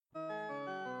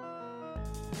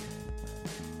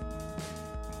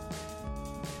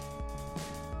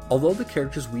Although the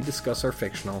characters we discuss are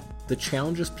fictional, the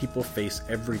challenges people face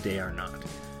every day are not.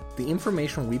 The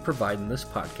information we provide in this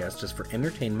podcast is for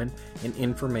entertainment and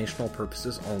informational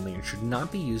purposes only and should not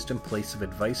be used in place of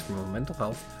advice from a mental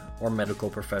health or medical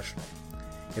professional.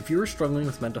 If you are struggling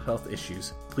with mental health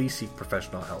issues, please seek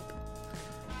professional help.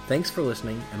 Thanks for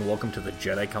listening, and welcome to the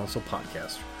Jedi Counsel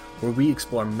podcast, where we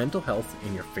explore mental health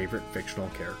in your favorite fictional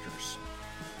characters.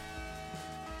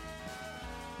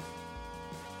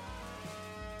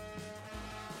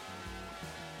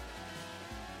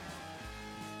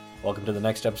 Welcome to the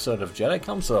next episode of Jedi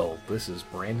Counsel. This is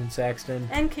Brandon Saxton.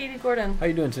 And Katie Gordon. How are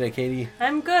you doing today, Katie?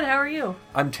 I'm good. How are you?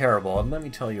 I'm terrible, and let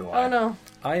me tell you why. Oh, no.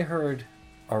 I heard,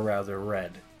 or rather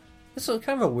read, this is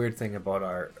kind of a weird thing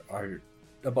about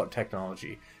about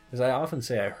technology, is I often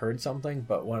say I heard something,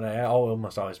 but what I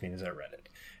almost always mean is I read it.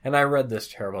 And I read this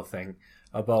terrible thing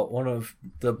about one of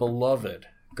the beloved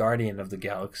Guardian of the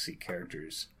Galaxy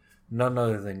characters, none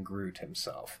other than Groot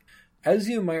himself. As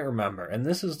you might remember, and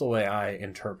this is the way I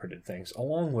interpreted things,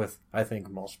 along with, I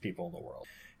think, most people in the world,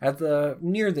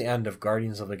 near the end of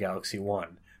Guardians of the Galaxy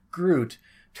 1, Groot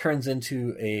turns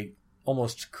into a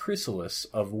almost chrysalis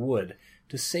of wood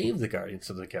to save the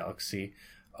Guardians of the Galaxy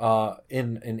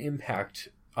in an impact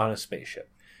on a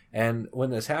spaceship. And when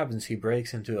this happens, he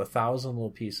breaks into 1,000 little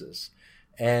pieces.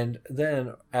 And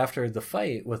then, after the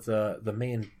fight with the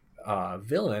main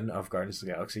villain of Guardians of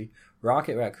the Galaxy,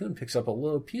 Rocket Raccoon picks up a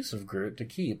little piece of Groot to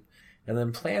keep and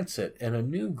then plants it, and a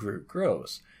new Groot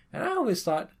grows. And I always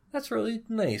thought, that's really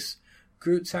nice.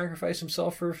 Groot sacrificed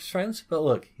himself for his friends, but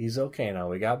look, he's okay now.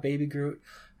 We got baby Groot,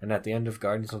 and at the end of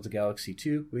Guardians of the Galaxy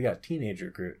 2, we got teenager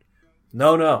Groot.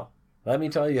 No. Let me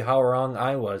tell you how wrong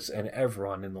I was and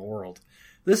everyone in the world.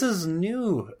 This is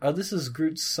new. This is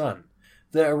Groot's son.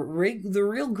 The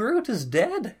real Groot is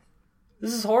dead.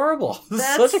 This is horrible.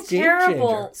 That's such a game terrible.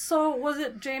 changer. So, was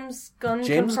it James Gunn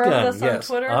James confirmed Gunn, this yes, on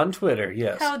Twitter? On Twitter,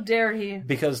 yes. How dare he?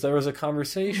 Because there was a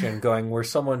conversation going where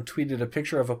someone tweeted a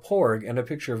picture of a Porg and a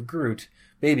picture of Groot,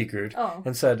 baby Groot,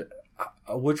 and said,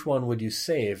 which one would you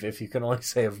save if you can only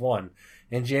save one?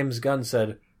 And James Gunn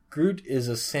said, Groot is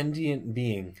a sentient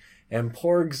being, and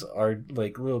Porgs are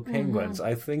like little penguins.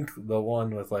 I think the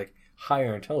one with like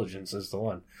higher intelligence is the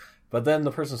one. But then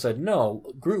the person said, no,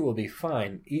 Groot will be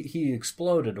fine. He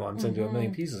exploded once into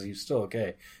 1,000,000 pieces. He's still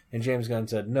okay. And James Gunn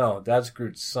said, no, that's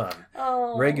Groot's son.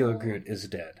 Oh. Regular Groot is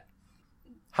dead.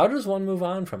 How does one move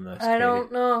on from this, I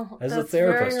don't know. As a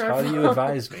therapist, how do you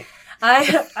advise me?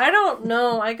 I don't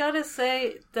know. I gotta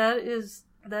say, that is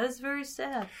very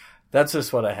sad. That's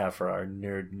just what I have for our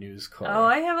Nerd News corner. Oh,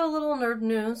 I have a little nerd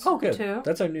news, good. too.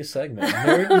 That's our new segment,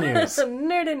 Nerd News.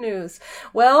 Nerd News.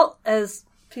 Well, as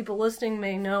people listening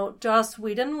may know, Joss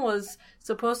Whedon was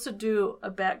supposed to do a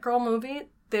Batgirl movie.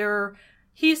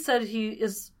 He said he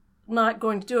is not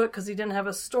going to do it because he didn't have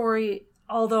a story,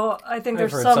 although I think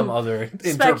there's some other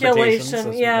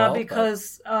speculation. Well,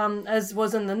 because as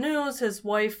was in the news, his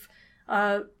wife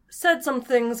said some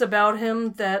things about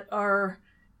him that are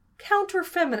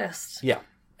counter-feminist. Yeah,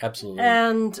 absolutely.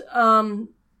 And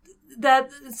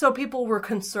so people were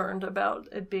concerned about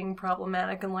it being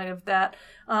problematic in light of that.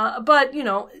 But,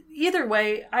 either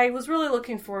way, I was really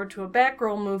looking forward to a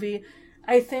Batgirl movie.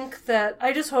 I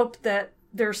just hope that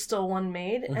there's still one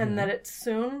made and that it's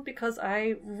soon, because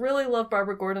I really love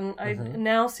Barbara Gordon. It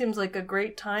now seems like a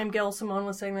great time. Gail Simone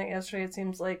was saying that yesterday. It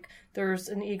seems like there's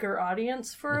an eager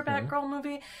audience for a Batgirl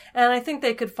movie. And I think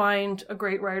they could find a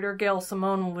great writer. Gail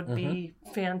Simone would be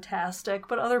fantastic,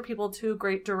 but other people too,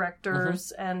 great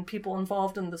directors and people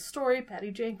involved in the story,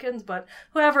 Patty Jenkins, but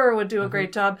whoever would do a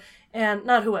great job. And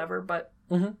not whoever, but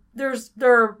there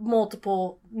are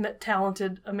multiple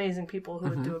talented, amazing people who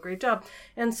would do a great job.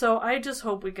 And so I just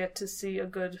hope we get to see a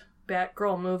good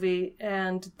Batgirl movie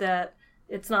and that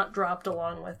it's not dropped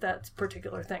along with that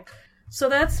particular thing. So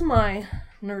that's my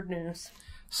nerd news.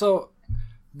 So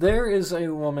there is a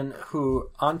woman who,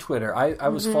 on Twitter, I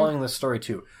was following this story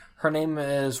too. Her name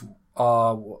is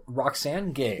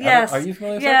Roxanne Gay. Yes. Are you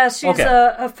familiar with her? Yeah, she's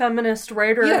okay. a feminist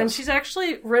writer, yes. and she's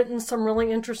actually written some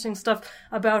really interesting stuff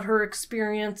about her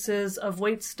experiences of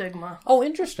weight stigma. Oh,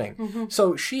 interesting.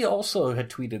 So she also had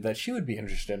tweeted that she would be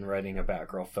interested in writing a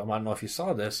Batgirl film. I don't know if you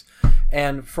saw this.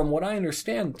 And from what I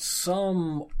understand,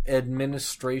 some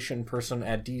administration person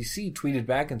at DC tweeted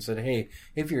back and said, hey,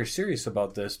 if you're serious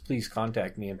about this, please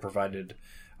contact me, and provided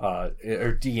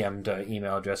or DM'd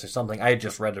email address or something. I had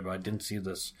just read it, but I didn't see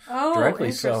this directly.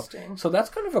 Interesting. So that's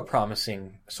kind of a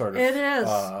promising sort of... It is.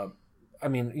 I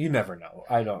mean, you never know.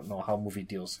 I don't know how movie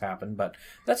deals happen, but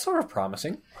that's sort of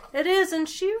promising. It is, and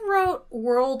she wrote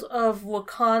World of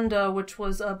Wakanda, which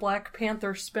was a Black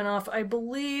Panther spinoff. I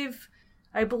believe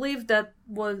I believe that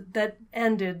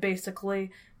ended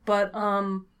basically, but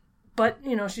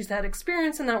she's had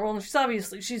experience in that world, and she's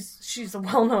obviously she's a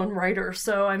well-known writer,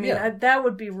 so I mean that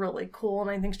would be really cool, and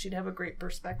I think she'd have a great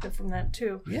perspective from that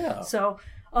too. Yeah. So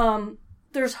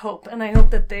there's hope, and I hope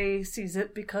that they seize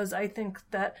it, because I think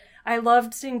that I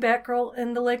loved seeing Batgirl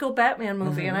in the Lego Batman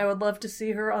movie, and I would love to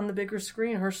see her on the bigger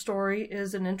screen. Her story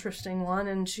is an interesting one,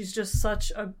 and she's just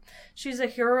she's a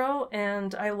hero,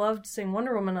 and I loved seeing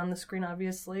Wonder Woman on the screen,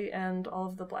 obviously, and all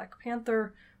of the Black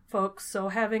Panther folks. So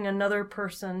having another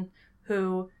person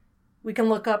who we can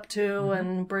look up to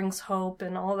and brings hope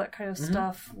and all that kind of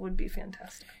stuff would be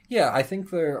fantastic. Yeah, I think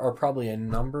there are probably a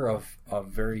number of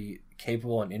very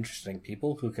capable and interesting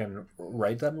people who can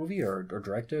write that movie or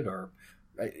direct it or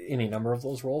any number of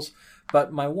those roles.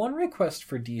 But my one request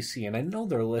for DC, and I know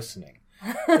they're listening,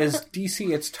 is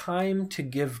DC, it's time to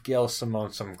give Gail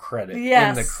Simone some credit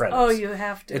in the credits. Oh, you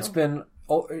have to. It's been...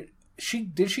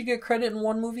 Did she get credit in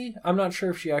one movie? I'm not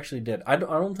sure if she actually did. I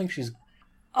don't think she's...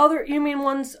 You mean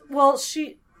ones... Well,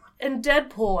 she... In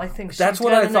Deadpool, I think that's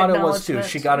what I thought it was too.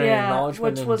 She got an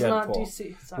acknowledgement in Deadpool, which was not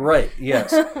DC. Sorry. Right?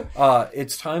 Yes.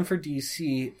 It's time for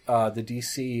DC, the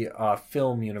DC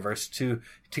film universe, to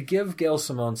give Gail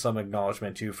Simone some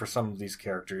acknowledgement too for some of these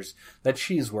characters that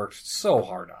she's worked so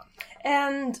hard on,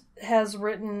 and has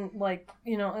written, like,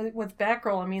 with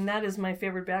Batgirl. I mean, that is my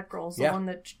favorite Batgirl, the one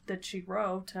that she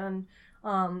wrote, and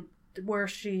where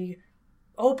she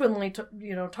openly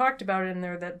talked about it in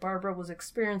there, that Barbara was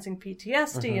experiencing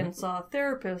PTSD and saw a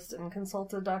therapist and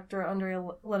consulted Dr. Andrea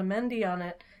Letamendi on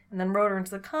it, and then wrote her into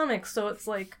the comics. So it's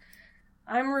like,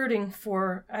 I'm rooting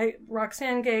for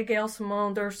Roxane Gay, Gail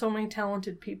Simone. There are so many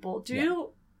talented people. Do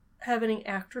you have any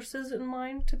actresses in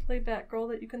mind to play Batgirl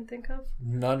that you can think of?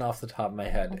 None off the top of my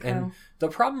head. Okay. And the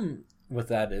problem with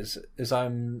that is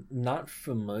I'm not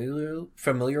familiar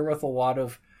with a lot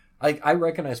of... I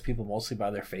recognize people mostly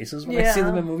by their faces when I see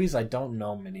them in movies. I don't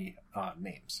know many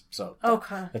names, so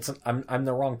I'm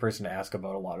the wrong person to ask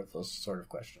about a lot of those sort of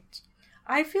questions.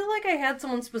 I feel like I had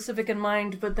someone specific in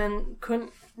mind, but then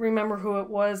couldn't remember who it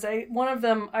was. One of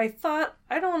them, I thought,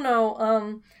 I don't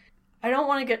know. I don't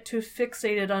want to get too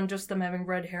fixated on just them having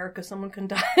red hair, because someone can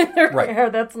dye their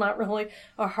hair. That's not really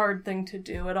a hard thing to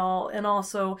do at all. And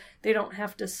also, they don't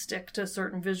have to stick to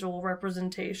certain visual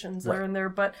representations that are in there.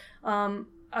 But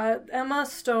Emma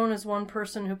Stone is one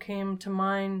person who came to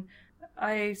mind.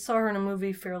 I saw her in a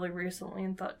movie fairly recently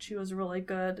and thought she was really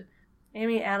good.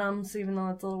 Amy Adams, even though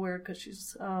that's a little weird because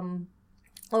she's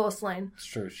Lois Lane. It's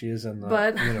true, she is in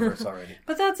the universe already.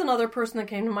 But that's another person that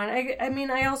came to mind. I mean,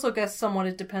 I also guess somewhat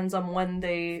it depends on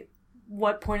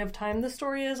what point of time the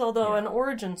story is, although an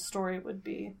origin story would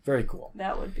be... Very cool.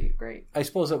 That would be great. I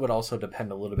suppose it would also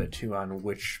depend a little bit, too, on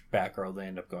which Batgirl they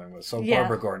end up going with. So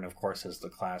Barbara Gordon, of course, is the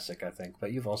classic, I think.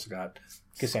 But you've also got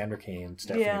Cassandra Cain,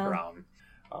 Stephanie Brown.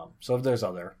 So there's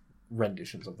other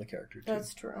renditions of the character, too.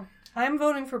 That's true. I'm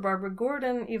voting for Barbara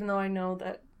Gordon, even though I know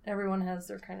that everyone has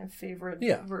their kind of favorite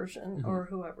version, or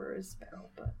whoever is Batgirl.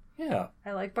 But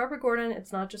I like Barbara Gordon.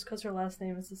 It's not just because her last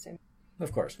name is the same.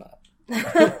 Of course not.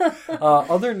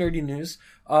 Other nerdy news.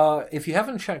 If you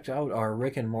haven't checked out our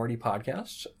Rick and Morty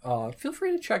podcast, feel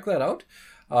free to check that out.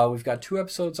 We've got 2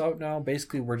 episodes out now.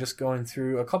 Basically, we're just going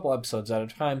through a couple episodes at a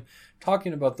time,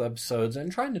 talking about the episodes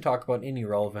and trying to talk about any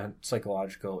relevant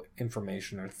psychological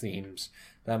information or themes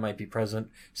that might be present.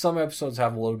 Some episodes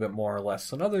have a little bit more or less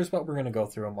than others, but we're going to go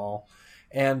through them all.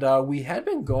 And we had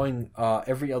been going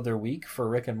every other week for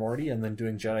Rick and Morty and then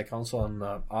doing Jedi Counsel on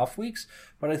the off weeks.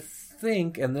 But I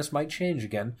think, and this might change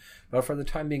again, but for the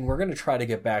time being, we're going to try to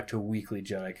get back to weekly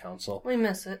Jedi Counsel. We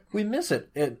miss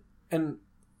it. And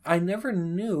I never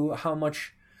knew how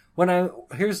much...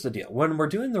 Here's the deal. When we're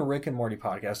doing the Rick and Morty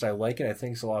podcast, I like it. I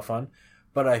think it's a lot of fun.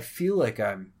 But I feel like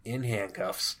I'm in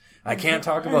handcuffs. I can't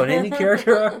talk about any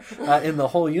character in the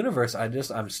whole universe.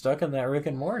 I'm stuck in that Rick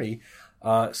and Morty.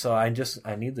 So I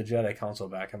need the Jedi Council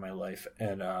back in my life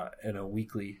and in a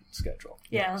weekly schedule.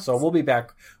 Yeah. So we'll be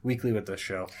back weekly with this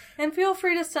show. And feel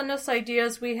free to send us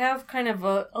ideas. We have kind of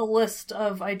a list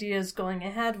of ideas going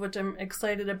ahead, which I'm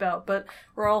excited about, but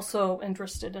we're also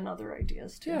interested in other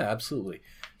ideas too. Yeah, absolutely.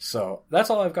 So that's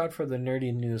all I've got for the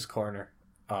Nerdy News Corner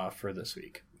for this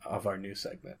week of our new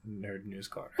segment, Nerd News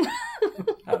Corner.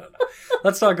 I don't know.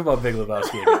 Let's talk about Big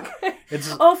Lebowski again. Okay.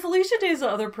 Felicia Day is the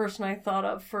other person I thought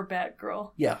of for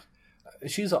Batgirl. Yeah.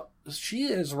 She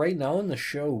is right now in the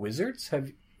show Wizards.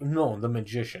 The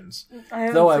Magicians.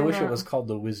 I wish it was called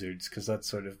The Wizards, because that's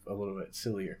sort of a little bit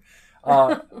sillier.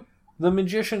 The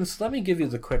Magicians, let me give you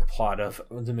the quick plot of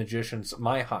The Magicians,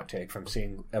 my hot take from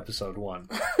seeing episode 1.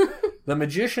 The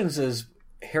Magicians is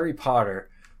Harry Potter,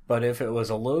 But if it was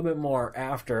a little bit more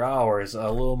after hours, a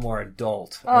little more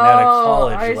adult, and at a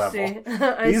college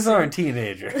level, these aren't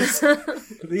teenagers.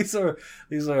 these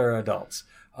are adults.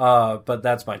 But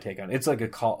that's my take on it. It's like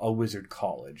a wizard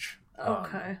college.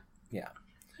 Okay. Yeah.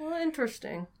 Well,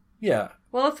 interesting. Yeah.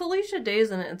 Well, if Felicia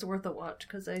Day's in it, it's worth a watch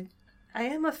because I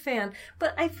am a fan.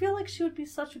 But I feel like she would be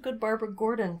such a good Barbara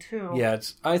Gordon too. Yeah,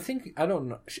 I don't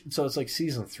know. So it's like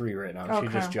season 3 right now. Okay.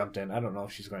 She just jumped in. I don't know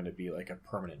if she's going to be like a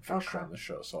permanent fixture on the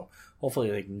show. So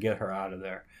hopefully they can get her out of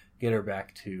there, get her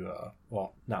back to,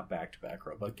 not back to back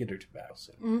row, but get her to battle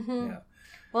soon. Mm-hmm. Yeah.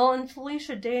 Well, in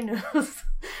Felicia Day news,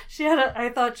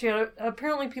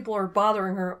 apparently people are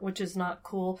bothering her, which is not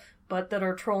cool, but that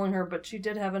are trolling her, but she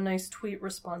did have a nice tweet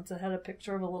response that had a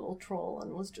picture of a little troll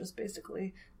and was just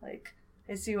basically like,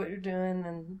 I see what you're doing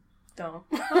and don't.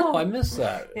 Oh, I missed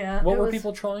that. Yeah. What were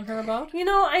people trolling her about?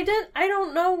 I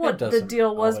don't know what the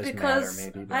deal was because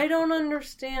matter, maybe, I don't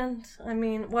understand. I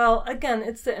mean, well, again,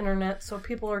 it's the internet, so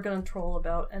people are going to troll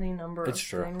about any number of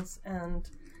things, and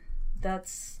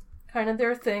that's kind of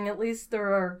their thing. At least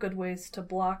there are good ways to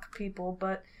block people,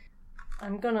 but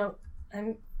I'm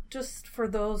just for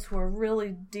those who are really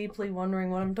deeply wondering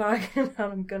what I'm talking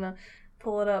about, I'm gonna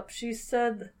pull it up. She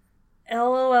said,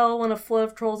 LOL when a flood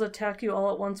of trolls attack you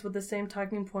all at once with the same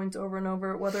talking points over and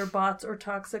over, whether bots or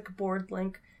toxic board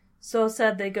link. So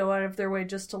sad they go out of their way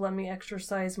just to let me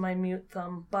exercise my mute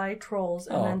thumb. Bye, trolls.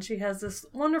 And then she has this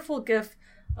wonderful gif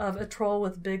of a troll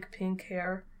with big pink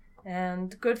hair.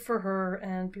 And good for her,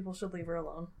 and people should leave her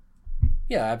alone.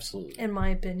 Yeah, absolutely. In my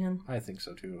opinion. I think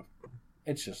so, too.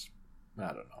 It's just, I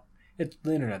don't know.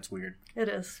 The internet's weird. It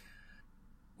is.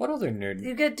 What other nerd?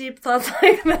 You get deep thoughts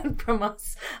like that from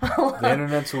us. The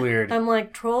internet's weird. I'm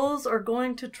like, trolls are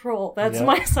going to troll. That's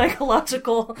my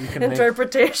psychological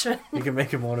interpretation. You can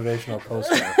make a motivational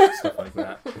post stuff like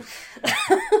that.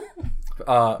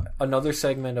 Another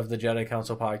segment of the Jedi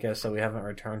Counsel podcast that we haven't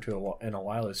returned to in a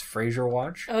while is Frasier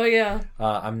Watch. Oh, yeah.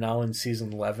 I'm now in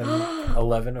season 11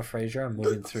 of Frasier. I'm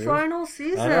moving through. Final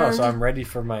season. I know, so I'm ready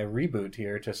for my reboot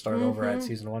here to start over at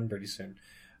season 1 pretty soon.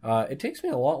 It takes me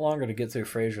a lot longer to get through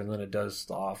Frasier than it does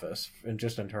The Office, and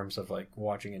just in terms of like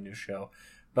watching a new show.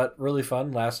 But really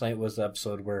fun. Last night was the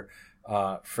episode where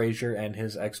Frasier and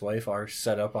his ex-wife are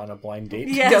set up on a blind date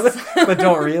together, but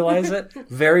don't realize it.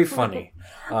 Very funny.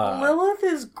 Lilith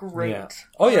is great. Yeah.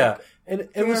 Oh yeah, and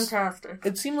it was fantastic.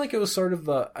 It seemed like it was sort of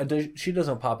she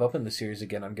doesn't pop up in the series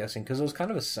again, I'm guessing, because it was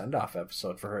kind of a send-off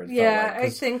episode for her.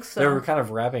 I think so. They were kind of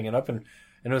wrapping it up, and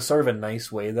it was sort of a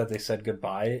nice way that they said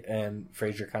goodbye, and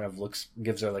Frasier kind of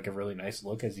gives her like a really nice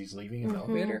look as he's leaving in the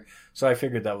elevator. So I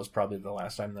figured that was probably the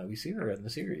last time that we see her in the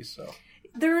series. So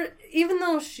even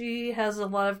though she has a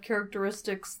lot of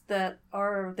characteristics that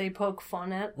they poke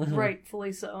fun at,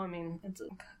 rightfully so. I mean, it's a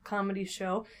comedy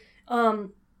show.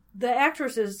 The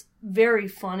actress is very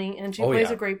funny, and she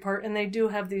plays a great part. And they do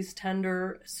have these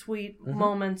tender, sweet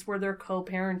moments where they're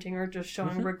co-parenting or just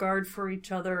showing regard for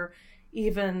each other,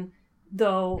 even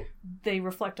though they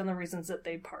reflect on the reasons that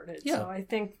they parted. Yeah. So I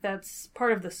think that's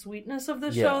part of the sweetness of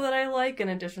the show that I like, in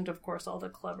addition to, of course, all the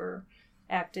clever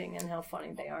acting and how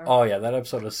funny they are. Oh, yeah, that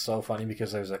episode is so funny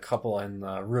because there's a couple in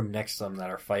the room next to them that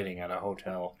are fighting at a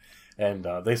hotel, and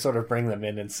they sort of bring them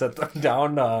in and sit them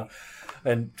down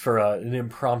and for an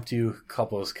impromptu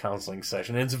couples counseling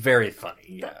session. It's very funny.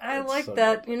 Yeah, I like so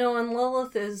that. Good. And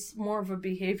Lilith is more of a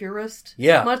behaviorist.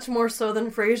 Yeah. Much more so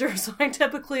than Frasier, so I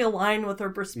typically align with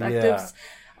her perspectives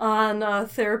on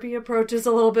therapy approaches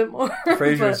a little bit more.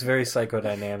 Frasier's very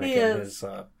psychodynamic in his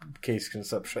case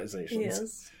conceptualizations. He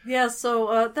is. Yeah,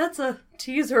 so that's a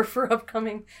teaser for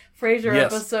upcoming Frasier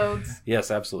episodes.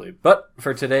 Yes, absolutely. But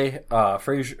for today,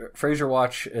 Frasier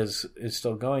Watch is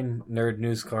still going. Nerd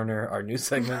News Corner, our news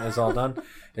segment, is all done.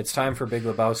 It's time for Big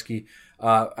Lebowski.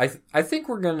 I think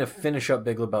we're going to finish up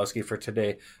Big Lebowski for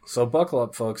today. So buckle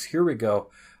up, folks. Here we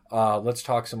go. Let's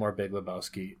talk some more Big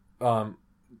Lebowski.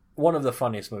 One of the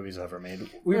funniest movies ever made.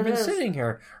 We've been sitting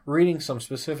here reading some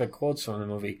specific quotes from the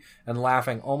movie and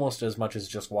laughing almost as much as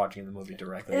just watching the movie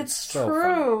directly. It's so true.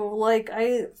 Funny. Like,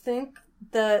 I think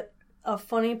that a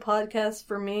funny podcast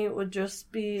for me would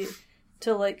just be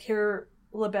to, like, hear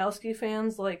Lebowski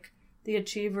fans, like, the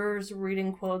Achievers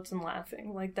reading quotes and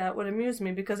laughing. Like, that would amuse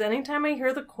me, because anytime I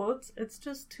hear the quotes, it's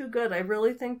just too good. I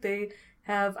really think they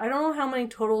have, I don't know how many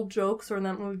total jokes are in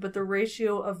that movie, but the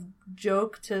ratio of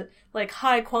joke to, like,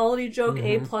 high quality joke,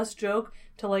 A+ joke,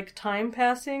 to, like, time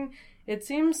passing, it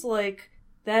seems like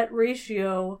that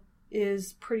ratio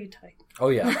is pretty tight. Oh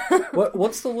yeah.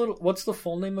 What's the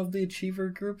full name of the Achiever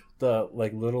group? The,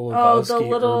 like, Little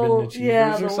Lebowski Urban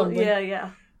Achievers or something? Yeah.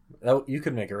 You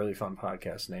could make a really fun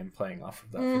podcast name playing off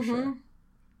of that for sure.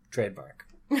 Trademark.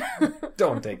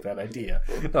 Don't take that idea.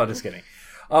 No, just kidding.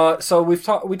 So we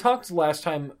talked last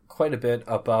time quite a bit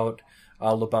about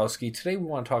Lebowski. Today we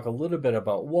want to talk a little bit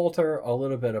about Walter, a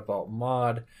little bit about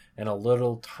Maude, and a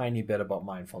little tiny bit about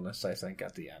mindfulness, I think,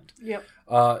 at the end. Yep.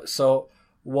 So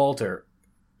Walter,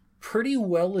 pretty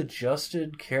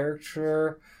well-adjusted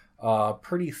character,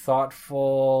 pretty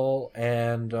thoughtful,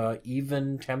 and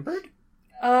even-tempered?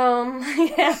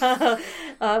 Yeah.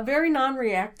 Very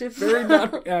non-reactive. Very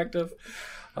non-reactive.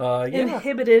 Yeah.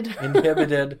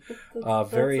 Inhibited.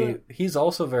 He's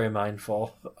also very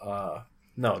mindful.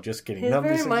 No, just kidding. He's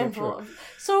very mindful.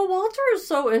 So Walter is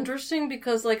so interesting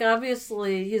because, like,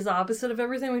 obviously he's the opposite of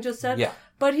everything we just said. Yeah.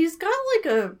 But he's got, like,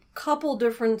 a couple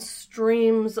different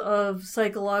streams of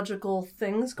psychological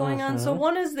things going on. So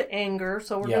one is the anger.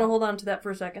 So we're going to hold on to that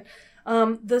for a second.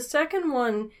 The second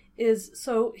one is,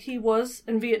 so he was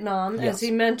in Vietnam, as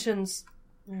he mentions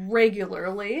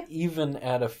regularly. Even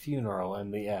at a funeral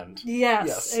in the end.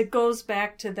 Yes. It goes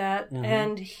back to that.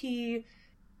 And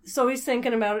so he's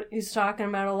thinking about it, he's talking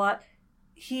about it a lot.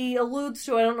 He alludes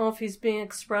to, I don't know if he's being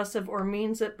expressive or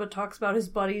means it, but talks about his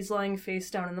buddies lying face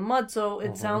down in the mud. So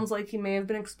it sounds like he may have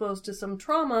been exposed to some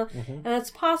trauma. And it's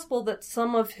possible that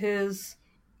some of his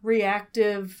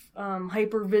reactive,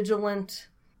 hypervigilant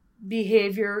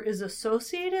behavior is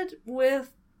associated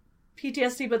with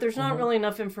PTSD, but there's not really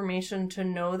enough information to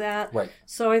know that. Right.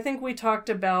 So I think we talked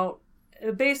about,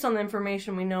 based on the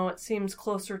information we know, it seems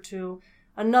closer to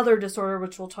another disorder,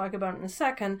 which we'll talk about in a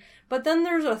second. But then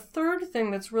there's a third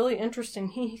thing that's really interesting.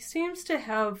 He seems to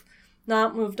have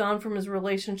not moved on from his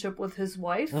relationship with his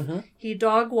wife. He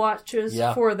dog watches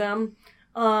for them.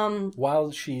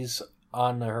 While she's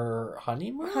on her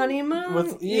honeymoon?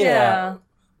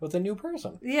 With a new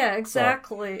person. Yeah,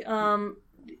 exactly. So.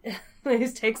 He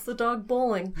takes the dog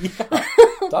bowling. Yeah.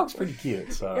 Dog's pretty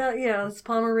cute. So. Yeah, it's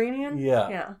Pomeranian.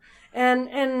 Yeah.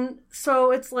 And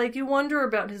so it's like you wonder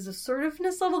about his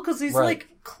assertiveness level because he's like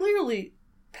clearly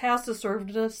past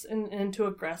assertiveness and into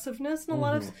aggressiveness in a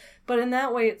lot of, but in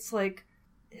that way it's like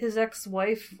his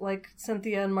ex-wife, like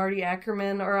Cynthia and Marty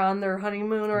Ackerman, are on their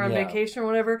honeymoon or on vacation or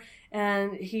whatever,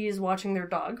 and he's watching their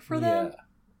dog for them.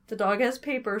 The dog has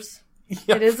papers.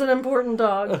 Yep. It is an important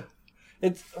dog.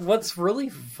 It's what's really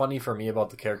funny for me about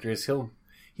the character is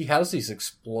he has these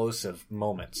explosive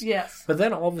moments. Yes. But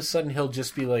then all of a sudden he'll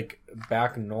just be like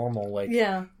back normal. Like,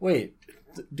 wait,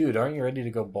 dude, aren't you ready to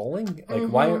go bowling? Like,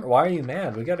 why are you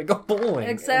mad? We got to go bowling.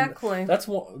 Exactly. And that's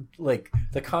what, like,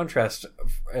 the contrast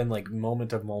and like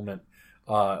moment of moment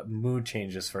mood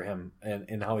changes for him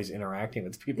and how he's interacting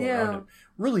with people around him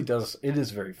really does. It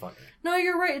is very funny. No,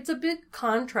 you're right. It's a big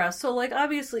contrast. So, like,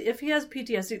 obviously, if he has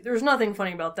PTSD, there's nothing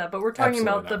funny about that. But we're talking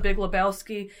about the Big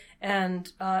Lebowski,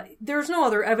 and there's no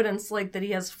other evidence like that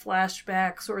he has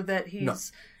flashbacks or that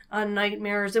he's on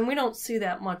nightmares, and we don't see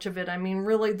that much of it. I mean,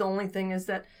 really, the only thing is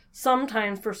that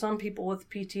sometimes for some people with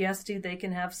PTSD, they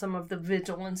can have some of the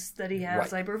vigilance that he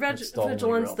has,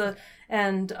 hypervigilance,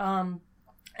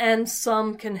 and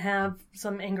some can have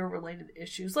some anger-related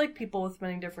issues, like people with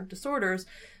many different disorders.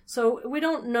 So we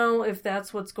don't know if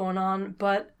that's what's going on,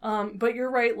 but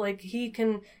you're right. Like, he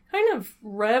can kind of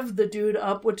rev the dude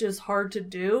up, which is hard to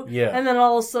do. Yeah. And then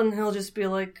all of a sudden he'll just be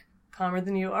like, calmer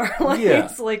than you are.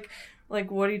 It's like,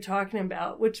 what are you talking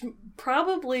about? Which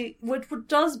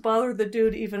does bother the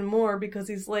dude even more because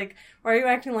he's like, why are you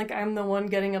acting like I'm the one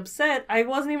getting upset? I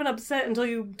wasn't even upset until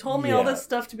you told me all this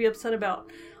stuff to be upset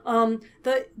about.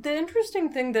 The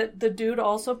interesting thing that the dude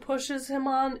also pushes him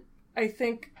on, I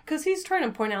think, because he's trying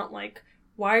to point out, like,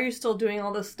 why are you still doing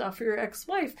all this stuff for your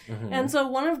ex-wife? And so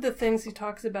one of the things he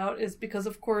talks about is because,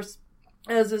 of course,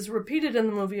 as is repeated in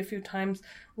the movie a few times,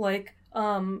 like,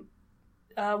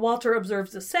 Walter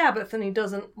observes the Sabbath and he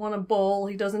doesn't want to bowl.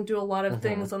 He doesn't do a lot of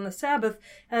things on the Sabbath.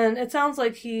 And it sounds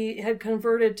like he had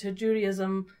converted to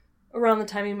Judaism around the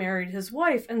time he married his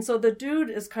wife. And so the dude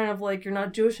is kind of like, you're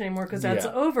not Jewish anymore because that's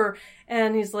over.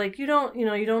 And he's like, you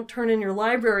don't turn in your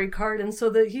library card. And so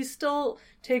that he still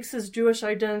takes his Jewish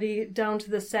identity down to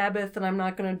the Sabbath, and I'm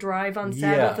not going to drive on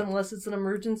Sabbath unless it's an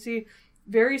emergency,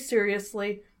 very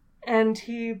seriously. And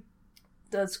he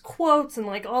does quotes and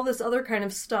like all this other kind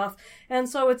of stuff. And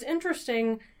so it's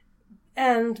interesting.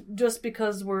 And just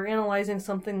because we're analyzing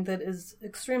something that is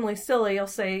extremely silly, I'll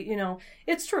say,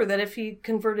 it's true that if he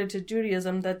converted to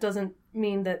Judaism, that doesn't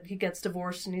mean that he gets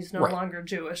divorced and he's no longer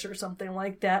Jewish or something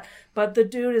like that. But the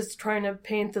dude is trying to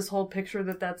paint this whole picture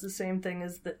that that's the same thing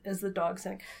as the dog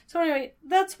saying. So anyway,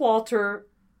 that's Walter.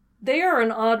 They are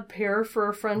an odd pair for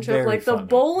a friendship. Very like funny. The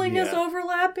bowling is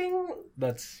overlapping.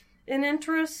 That's in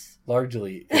interests.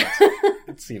 Largely,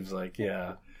 it seems like,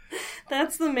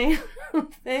 That's the main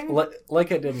thing.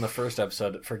 Like I did in the first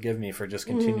episode, forgive me for just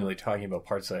continually talking about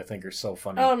parts that I think are so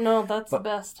funny. Oh, no, that's the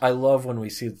best. I love when we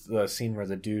see the scene where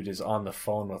the dude is on the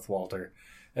phone with Walter,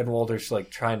 and Walter's like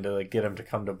trying to like get him to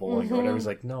come to bowling or whatever. He's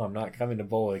like, no, I'm not coming to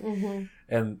bowling.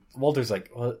 And Walter's like,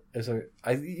 what is there?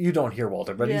 You don't hear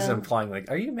Walter, but he's implying like,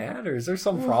 are you mad or is there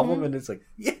some problem? And it's like,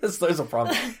 yes, there's a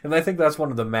problem. And I think that's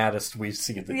one of the maddest we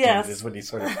see the dude is when he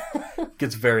sort of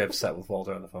gets very upset with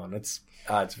Walter on the phone. It's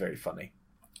very funny.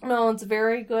 No, it's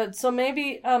very good. So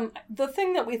maybe the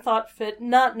thing that we thought fit,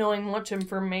 not knowing much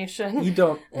information, you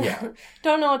don't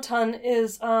know a ton,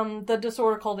 is the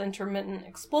disorder called intermittent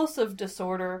explosive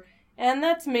disorder, and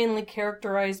that's mainly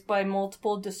characterized by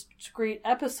multiple discrete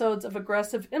episodes of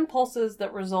aggressive impulses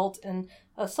that result in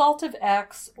assaultive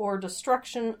acts or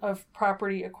destruction of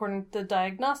property, according to the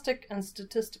Diagnostic and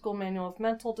Statistical Manual of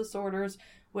Mental Disorders,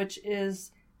 which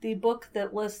is the book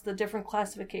that lists the different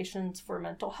classifications for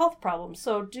mental health problems.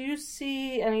 So do you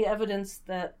see any evidence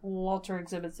that Walter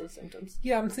exhibits those symptoms?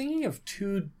 Yeah, I'm thinking of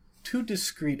two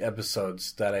discrete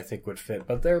episodes that I think would fit,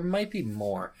 but there might be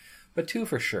more, but two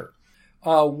for sure.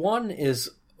 One is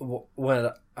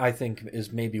what I think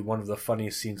is maybe one of the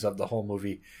funniest scenes of the whole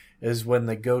movie is when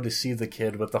they go to see the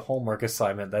kid with the homework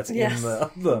assignment that's in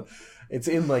it's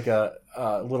in like a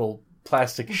little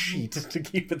plastic sheet to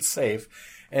keep it safe.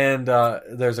 And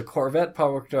there's a Corvette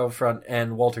parked out front,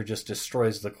 and Walter just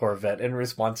destroys the Corvette in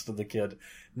response to the kid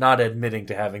not admitting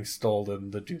to having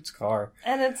stolen the dude's car.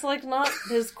 And it's like not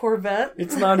his Corvette.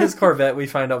 It's not his Corvette. We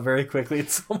find out very quickly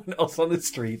it's someone else on the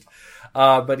street.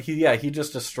 But he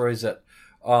just destroys it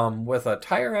with a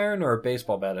tire iron or a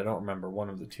baseball bat. I don't remember, one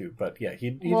of the two. But yeah, he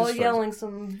while yelling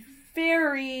some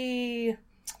very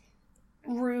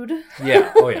rude.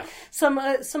 Yeah. Oh yeah.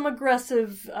 some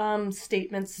aggressive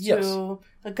statements to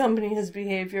accompany his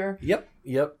behavior.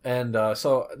 Yep. And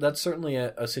so that's certainly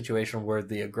a situation where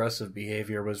the aggressive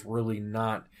behavior was really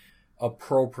not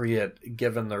appropriate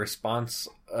given the response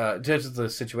to the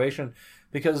situation,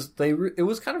 because it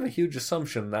was kind of a huge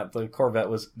assumption that the Corvette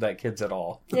was that kid's at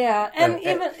all. Yeah,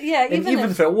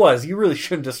 even if it was, you really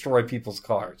shouldn't destroy people's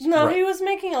cars. No, right. He was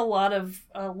making a lot of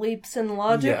leaps in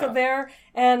logic there,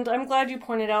 and I'm glad you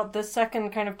pointed out the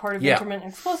second kind of part of intermittent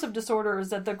explosive disorder is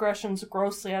that the aggression's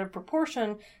grossly out of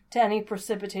proportion to any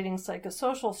precipitating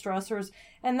psychosocial stressors,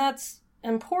 and that's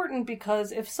important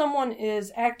because if someone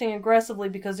is acting aggressively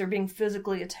because they're being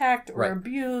physically attacked or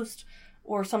abused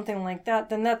or something like that,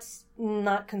 then that's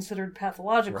not considered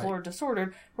pathological or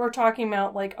disordered. We're talking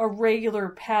about like a regular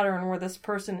pattern where this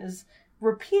person is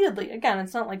repeatedly, again,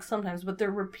 it's not like sometimes, but they're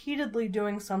repeatedly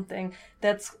doing something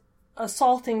that's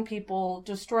assaulting people,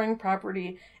 destroying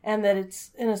property, and that it's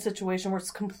in a situation where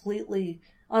it's completely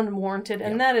unwarranted.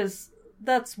 And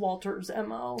that's Walter's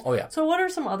MO. Oh, yeah. So what are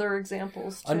some other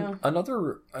examples, too?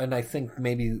 Another, and I think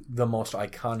maybe the most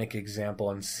iconic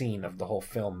example and scene of the whole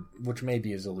film, which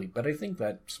maybe is elite, but I think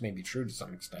that's maybe true to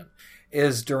some extent,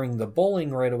 is during the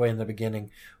bowling right away in the beginning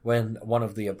when one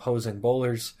of the opposing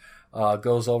bowlers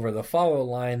goes over the foul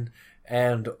line,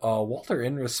 and Walter,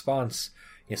 in response,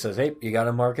 he says, hey, you got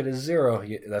to mark it as 0.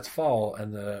 That's foul.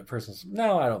 And the person says,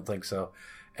 no, I don't think so.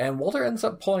 And Walter ends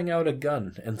up pulling out a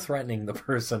gun and threatening the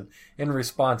person in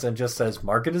response and just says,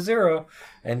 mark it as 0,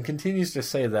 and continues to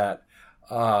say that,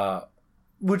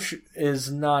 which is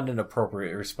not an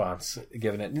appropriate response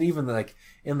given it. And even like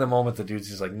in the moment, the dude's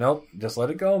just like, nope, just let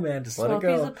it go, man. Just let it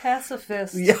go. He's a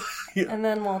pacifist. Yeah. And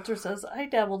then Walter says, I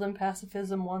dabbled in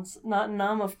pacifism once. Not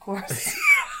numb, of course.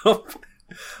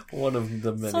 One of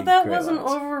the many. So that was an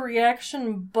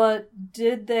overreaction, but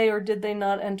did they or did they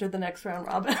not enter the next round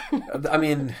robin? I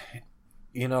mean,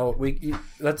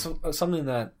 that's something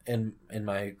that in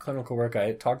my clinical work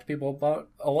I talk to people about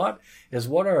a lot, is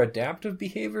what are adaptive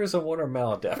behaviors and what are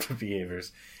maladaptive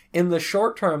behaviors. In the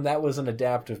short term, that was an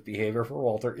adaptive behavior for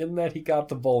Walter in that he got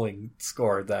the bowling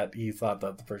score that he thought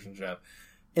that the person should have.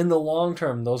 In the long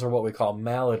term, those are what we call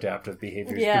maladaptive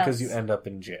behaviors because you end up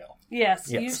in jail.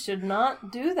 Yes, you should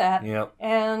not do that. Yep.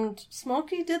 And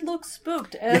Smokey did look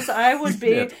spooked, as I would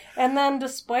be. And then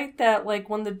despite that, like,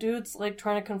 when the dude's, like,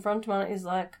 trying to confront him on it, he's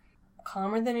like,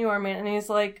 calmer than you are, man. And he's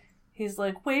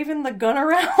like waving the gun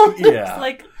around. Yeah. It's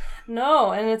like,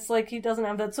 no. And it's like he doesn't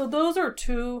have that. So those are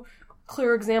two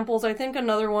clear examples. I think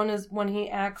another one is when he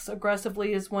acts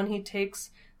aggressively is when he takes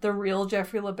the real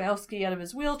Jeffrey Lebowski out of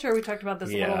his wheelchair. We talked about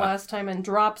this a little last time, and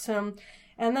drops him.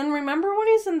 And then remember when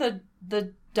he's in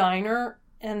the diner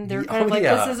and they're kind of like,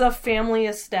 this is a family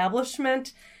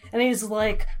establishment, and he's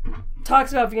like,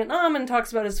 talks about Vietnam and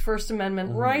talks about his First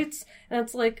Amendment rights, and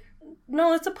it's like,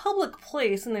 no, it's a public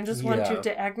place, and they just want you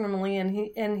to act normally,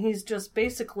 and he's just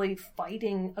basically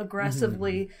fighting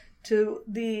aggressively to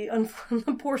the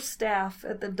poor staff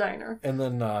at the diner. And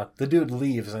then the dude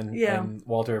leaves, and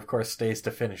Walter, of course, stays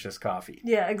to finish his coffee.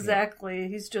 Yeah, exactly. Yeah.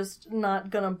 He's just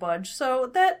not going to budge. So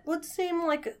that would seem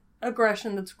like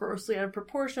aggression that's grossly out of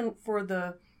proportion for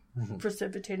the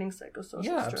precipitating psychosocial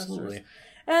stressors. Absolutely.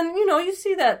 And, you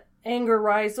see that anger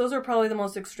rise. Those are probably the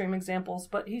most extreme examples,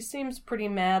 but he seems pretty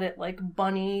mad at, like,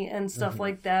 Bunny and stuff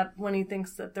like that when he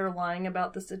thinks that they're lying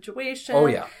about the situation. Oh,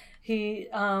 yeah. He,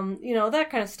 that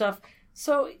kind of stuff.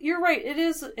 So you're right. It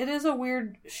is a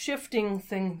weird shifting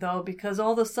thing, though, because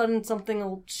all of a sudden something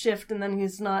will shift and then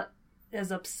he's not as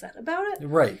upset about it.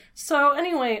 Right. So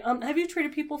anyway, have you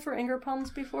treated people for anger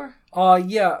problems before?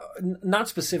 Yeah, not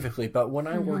specifically, but when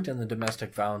I worked in the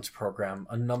domestic violence program,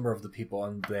 a number of the people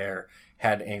in there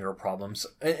had anger problems.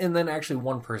 And then actually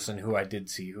one person who I did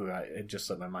see, it just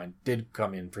slipped my mind, did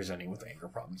come in presenting with anger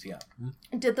problems, yeah.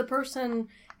 Did the person...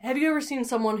 Have you ever seen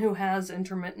someone who has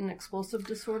intermittent explosive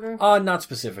disorder? Not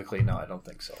specifically, no, I don't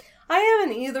think so. I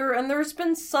haven't either, and there's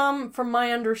been some, from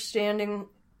my understanding,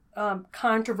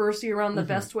 controversy around the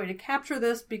best way to capture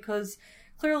this, because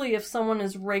clearly if someone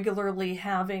is regularly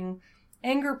having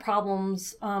anger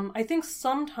problems, I think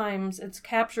sometimes it's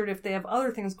captured if they have other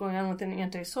things going on with an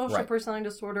antisocial personality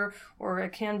disorder, or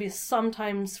it can be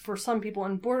sometimes for some people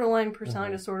in borderline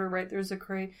personality disorder, right? There's a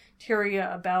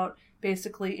criteria about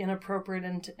basically inappropriate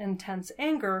and intense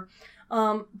anger.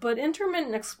 But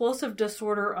intermittent explosive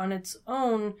disorder on its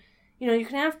own, you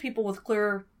can have people with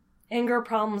clear anger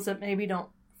problems that maybe don't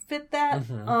fit that.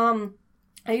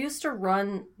 I used to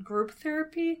run group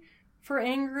therapy for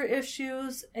anger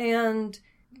issues, and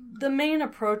the main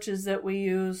approaches that we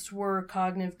used were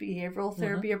cognitive behavioral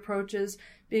therapy approaches,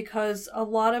 because a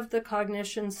lot of the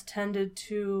cognitions tended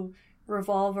to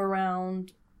revolve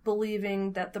around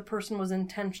believing that the person was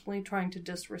intentionally trying to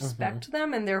disrespect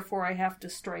them, and therefore I have to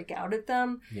strike out at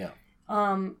them. Yeah.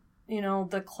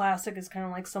 The classic is kind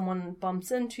of like someone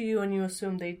bumps into you and you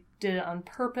assume they did it on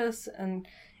purpose, and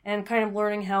kind of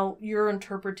learning how your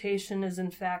interpretation is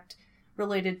in fact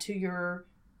related to your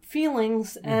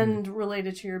feelings and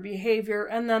related to your behavior.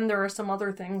 And then there are some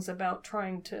other things about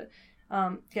trying to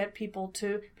get people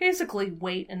to basically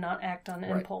wait and not act on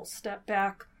impulse, step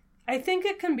back. I think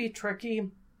it can be tricky.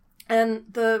 And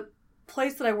the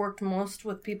place that I worked most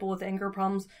with people with anger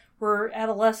problems were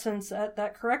adolescents at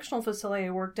that correctional facility I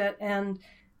worked at. And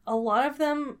a lot of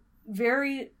them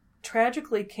very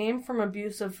tragically came from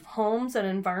abusive homes and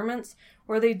environments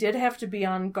where they did have to be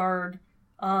on guard.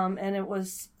 And it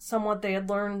was somewhat they had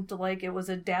learned, like, it was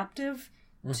adaptive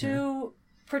to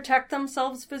protect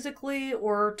themselves physically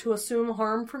or to assume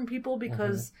harm from people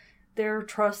because their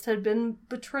trust had been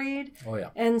betrayed. Oh, yeah.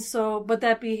 And so, but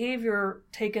that behavior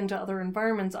taken to other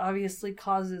environments obviously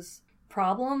causes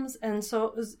problems. And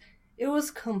so it was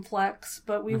complex,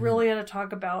 but we really had to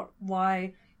talk about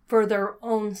why, for their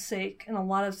own sake, in a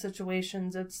lot of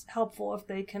situations, it's helpful if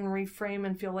they can reframe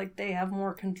and feel like they have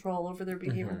more control over their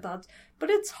behavior and thoughts. But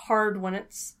it's hard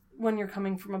when you're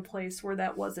coming from a place where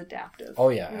that was adaptive. Oh,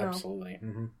 yeah, absolutely.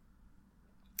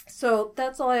 So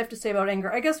that's all I have to say about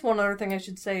anger. I guess one other thing I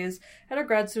should say is I had a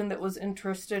grad student that was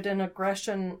interested in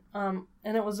aggression, and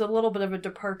it was a little bit of a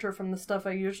departure from the stuff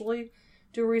I usually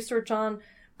do research on.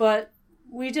 But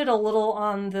we did a little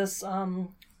on this,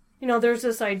 there's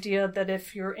this idea that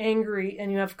if you're angry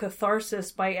and you have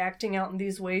catharsis by acting out in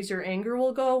these ways, your anger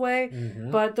will go away.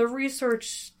 But the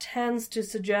research tends to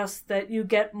suggest that you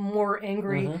get more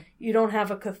angry. You don't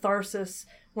have a catharsis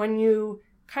when you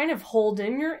kind of hold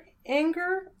in your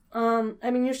anger.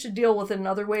 You should deal with it in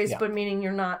other ways, but meaning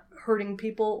you're not hurting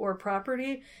people or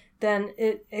property, then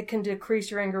it can decrease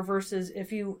your anger, versus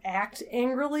if you act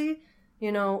angrily,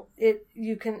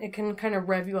 it can kind of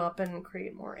rev you up and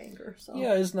create more anger. So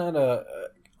yeah, isn't that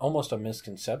almost a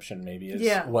misconception maybe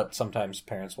is what sometimes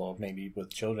parents will, maybe with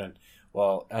children,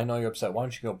 well, I know you're upset, why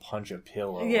don't you go punch a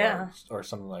pillow or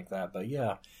something like that. But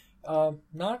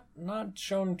not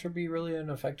shown to be really an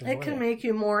effective way. It can make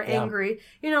you more angry.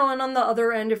 And on the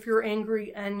other end, if you're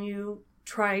angry and you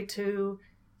try to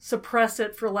suppress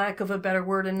it, for lack of a better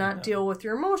word, and not deal with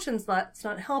your emotions, that's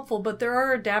not helpful. But there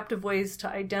are adaptive ways to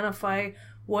identify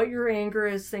what your anger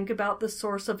is, think about the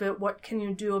source of it, what can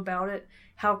you do about it,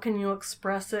 how can you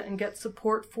express it and get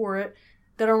support for it,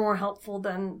 that are more helpful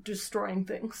than destroying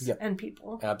things and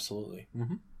people. Absolutely.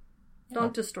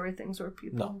 Don't destroy things or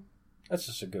people. No. That's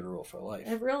just a good rule for life.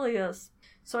 It really is.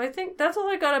 So I think that's all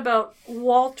I got about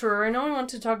Walter. I know we want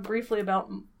to talk briefly about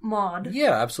Maud.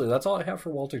 Yeah, absolutely. That's all I have for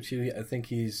Walter, too. I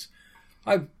think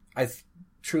I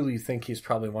truly think he's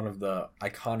probably one of the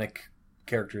iconic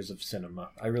characters of cinema.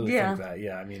 I really Yeah. think that.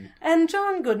 Yeah, I mean, And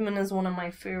John Goodman is one of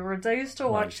my favorites. I used to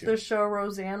watch too. the show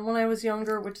Roseanne when I was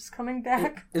younger, which is coming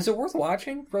back. is it worth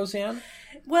watching, Roseanne?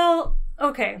 Well,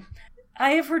 okay.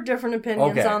 I have heard different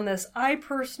opinions Okay. on this. I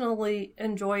personally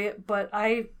enjoy it, but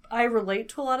I relate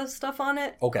to a lot of stuff on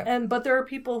it. Okay. But there are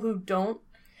people who don't.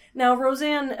 Now,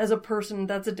 Roseanne as a person,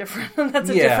 that's a different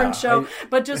Yeah, different show.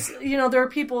 But just, there are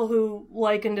people who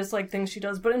like and dislike things she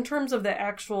does. But in terms of the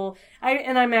actual,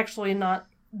 I'm actually not,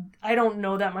 I don't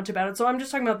know that much about it. So I'm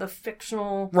just talking about the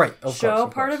fictional show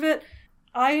part of it.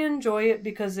 I enjoy it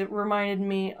because it reminded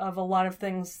me of a lot of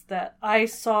things that I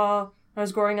saw when I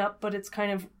was growing up, but it's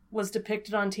kind of was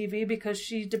depicted on TV because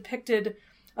she depicted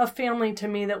a family to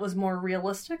me that was more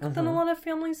realistic than a lot of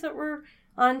families that were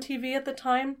on TV at the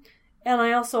time. And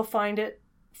I also find it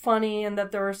funny and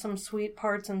that there are some sweet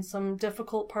parts and some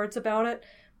difficult parts about it.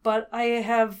 But I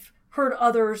have heard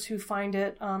others who find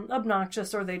it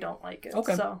obnoxious or they don't like it.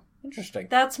 Okay. So Interesting.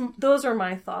 those are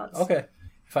my thoughts. Okay.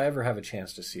 If I ever have a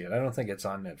chance to see it. I don't think it's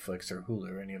on Netflix or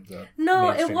Hulu or any of the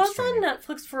No, it mainstream was streaming. on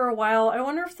Netflix for a while. I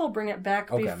wonder if they'll bring it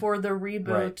back before the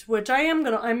reboot, which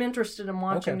I'm interested in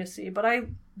watching to see. But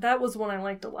that was one I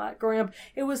liked a lot. Growing up,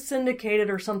 it was syndicated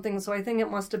or something, so I think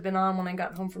it must have been on when I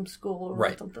got home from school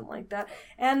or something like that.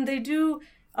 And they do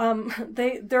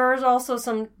there is also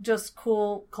some just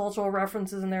cool cultural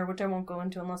references in there, which I won't go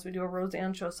into unless we do a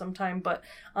Roseanne show sometime. But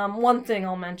one thing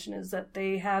I'll mention is that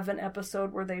they have an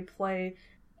episode where they play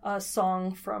a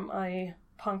song from a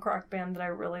punk rock band that I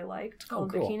really liked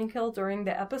called Bikini Kill during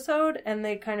the episode, and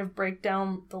they kind of break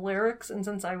down the lyrics. And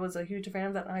since I was a huge fan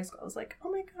of that in high school, I was like, oh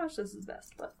my gosh, this is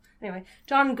best. But anyway,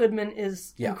 John Goodman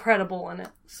is incredible in it.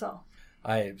 So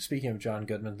speaking of John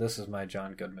Goodman, this is my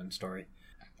John Goodman story.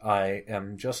 I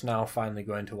am just now finally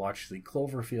going to watch the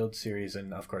Cloverfield series,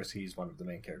 and of course he's one of the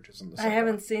main characters in the second I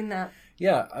haven't seen that.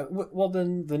 Yeah, well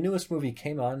then the newest movie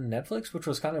came on Netflix, which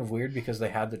was kind of weird because they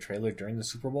had the trailer during the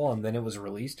Super Bowl and then it was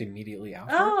released immediately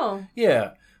after. Oh.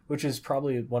 Yeah, which is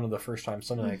probably one of the first times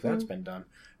something like that's been done.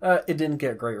 It didn't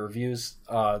get great reviews.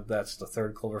 That's the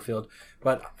third Cloverfield.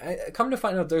 But I come to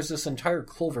find out there's this entire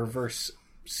Cloververse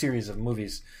series of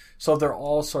movies. So they're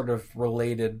all sort of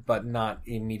related, but not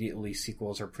immediately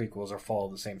sequels or prequels or follow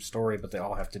the same story, but they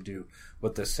all have to do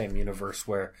with the same universe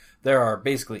where there are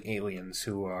basically aliens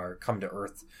who are come to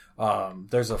Earth.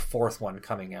 There's a fourth one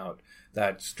coming out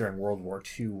that's during World War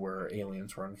II where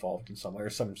aliens were involved in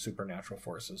some supernatural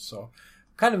forces. So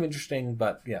kind of interesting,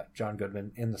 but yeah, John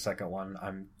Goodman in the second one.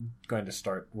 I'm going to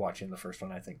start watching the first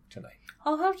one, I think, tonight.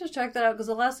 I'll have to check that out because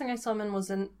the last thing I saw him in was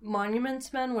in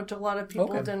Monuments Men, which a lot of people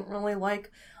didn't really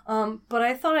like. But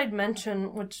I thought I'd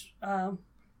mention, which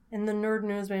in the nerd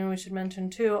news maybe we should mention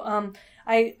too.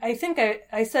 I think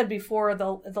I said before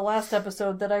the last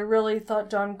episode that I really thought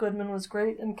John Goodman was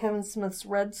great in Kevin Smith's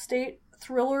Red State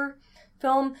thriller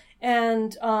film.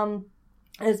 And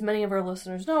as many of our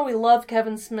listeners know, we love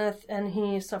Kevin Smith, and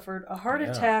he suffered a heart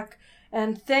attack.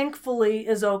 And thankfully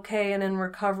is okay and in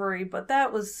recovery, but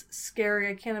that was scary.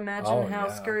 I can't imagine how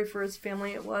scary for his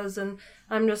family it was, and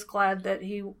I'm just glad that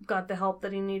he got the help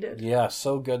that he needed. Yeah,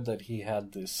 so good that he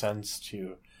had the sense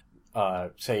to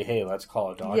say, hey, let's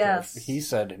call a doctor. Yes. He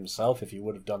said himself if he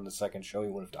would have done the second show, he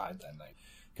would have died that night.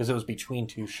 Because it was between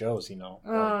two shows, Oh,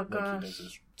 like gosh. he does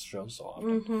his shows so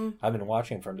often. I've been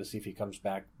watching for him to see if he comes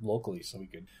back locally so we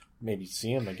could maybe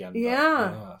see him again.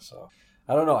 Yeah. So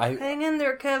I don't know. Hang in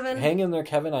there, Kevin. Hang in there,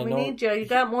 Kevin. I know. We need you. You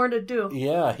got more to do.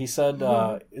 Yeah, he said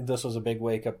this was a big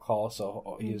wake-up call,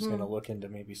 so he was going to look into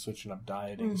maybe switching up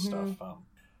dieting stuff.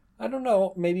 I don't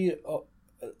know. Maybe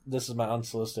this is my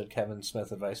unsolicited Kevin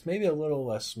Smith advice. Maybe a little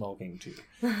less smoking, too.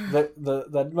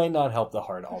 That might not help the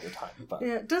heart all the time. But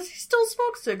Yeah. Does he still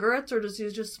smoke cigarettes, or does he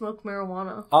just smoke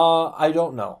marijuana? I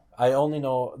don't know. I only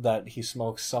know that he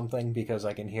smokes something because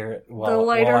I can hear it while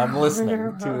I'm listening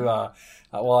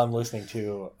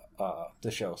to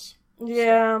the shows.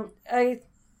 Yeah,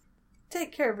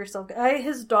 take care of yourself.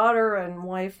 His daughter and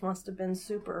wife must have been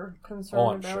super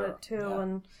concerned about it too,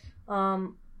 and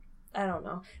I don't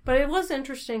know. But it was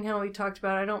interesting how he talked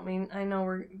about. I know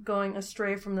we're going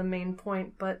astray from the main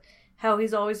point, but how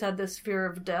he's always had this fear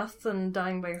of death and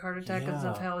dying by heart attack because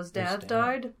of how his dad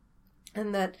died,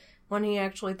 and that when he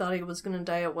actually thought he was going to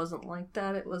die, it wasn't like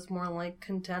that. It was more like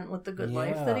content with the good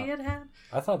life that he had had.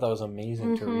 I thought that was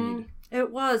amazing to read. It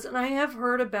was, and I have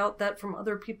heard about that from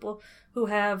other people who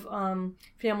have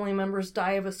family members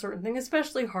die of a certain thing,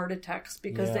 especially heart attacks,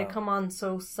 because they come on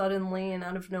so suddenly and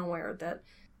out of nowhere that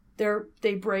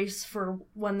they brace for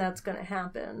when that's going to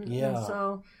happen. Yeah. And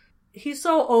so he's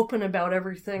so open about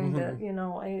everything that,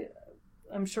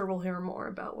 I'm sure we'll hear more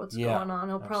about what's Yeah, going on.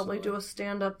 He'll probably absolutely. do a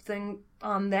stand-up thing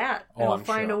on that. Oh, He'll I'm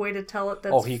find sure. a way to tell it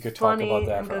that's he could talk funny about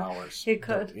that and for good. hours. He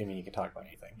could. I mean, he could talk about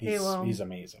anything. He will. He's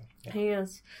amazing. Yeah. He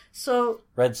is. So,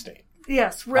 Red State.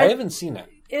 yes. I haven't seen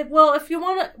it. Well, if you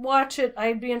want to watch it,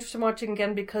 I'd be interested in watching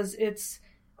again because it's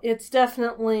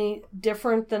definitely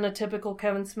different than a typical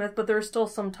Kevin Smith, but there's still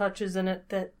some touches in it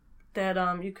that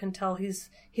you can tell he's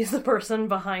the person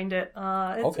behind it.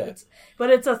 But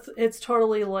it's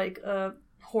totally like a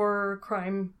horror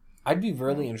crime. I'd be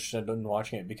really interested in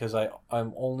watching it because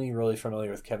I'm only really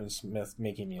familiar with Kevin Smith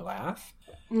making me laugh,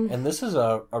 and this is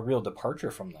a real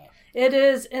departure from that. It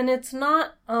is, and it's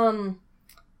not.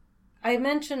 I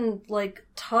mentioned like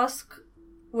Tusk,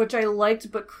 which I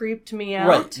liked but creeped me out.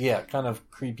 Right? Yeah, kind of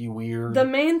creepy, weird. The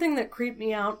main thing that creeped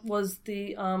me out was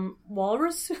the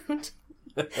walrus suit.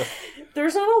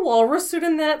 There's not a walrus suit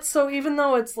in that, so even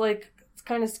though it's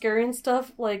kind of scary and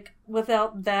stuff, like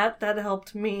without that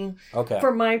helped me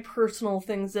for my personal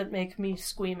things that make me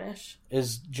squeamish.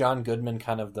 Is John Goodman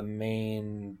kind of the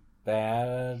main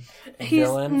bad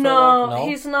villain? No,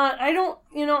 he's not. I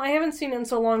haven't seen it in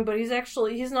so long, but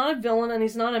he's not a villain and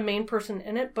he's not a main person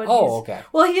in it. But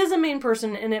he is a main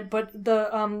person in it, but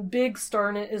the big star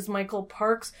in it is Michael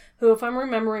Parks, who, if I'm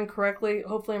remembering correctly,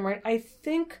 hopefully I'm right, I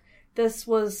think this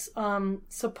was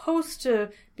supposed to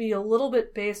be a little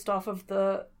bit based off of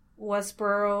the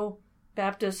Westboro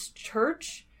Baptist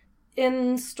Church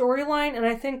in storyline, and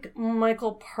I think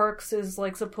Michael Parks is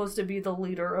supposed to be the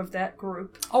leader of that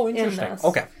group. Oh, interesting. In this.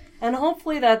 Okay. And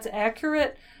hopefully that's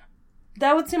accurate.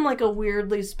 That would seem like a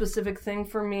weirdly specific thing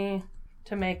for me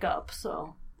to make up,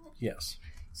 so. Yes.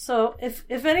 So, if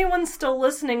anyone's still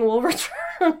listening, we'll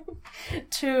return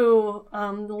to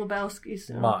the Lebowski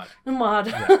soon. Mod.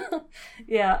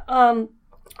 Yeah.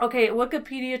 Okay,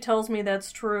 Wikipedia tells me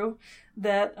that's true,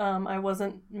 that I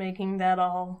wasn't making that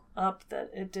all up,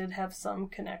 that it did have some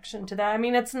connection to that. I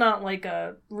mean, it's not like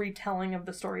a retelling of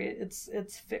the story.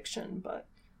 It's fiction, but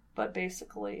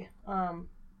basically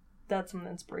that's an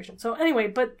inspiration. So anyway,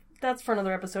 but that's for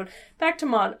another episode. Back to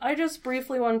Maud. I just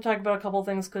briefly want to talk about a couple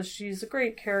things because she's a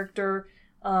great character,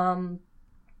 and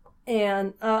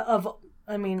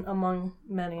among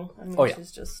many. I mean,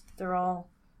 she's just they're all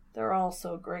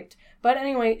so great. But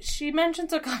anyway, she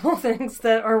mentions a couple things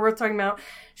that are worth talking about.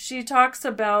 She talks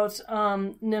about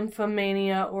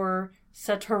nymphomania or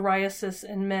satyriasis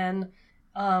in men.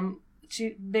 She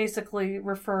basically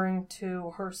referring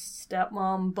to her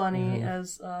stepmom, Bunny,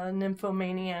 as a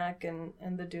nymphomaniac,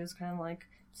 and the dude's kind of like,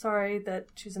 sorry that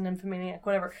she's a nymphomaniac,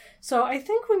 whatever. So I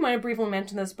think we might have briefly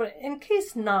mentioned this, but in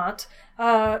case not,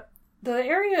 the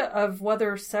area of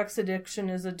whether sex addiction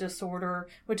is a disorder,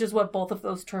 which is what both of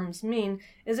those terms mean,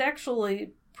 is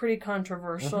actually pretty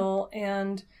controversial,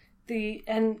 and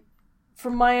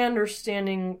from my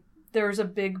understanding, there's a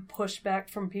big pushback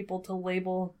from people to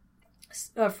label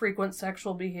frequent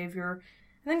sexual behavior.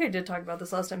 I think I did talk about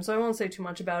this last time, so I won't say too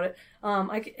much about it.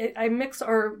 I mix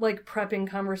our prepping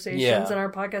conversations in our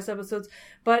podcast episodes,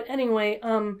 but anyway,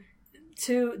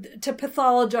 to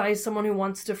pathologize someone who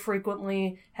wants to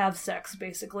frequently have sex,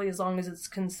 basically, as long as it's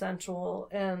consensual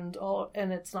and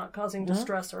it's not causing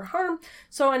distress or harm.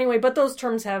 So anyway, but those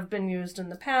terms have been used in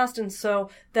the past, and so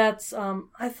that's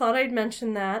I thought I'd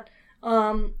mention that.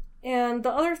 And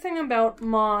the other thing about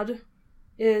Maud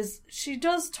is she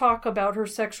does talk about her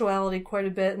sexuality quite a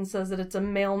bit and says that it's a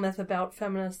male myth about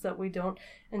feminists that we don't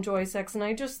enjoy sex. And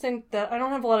I just think that I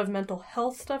don't have a lot of mental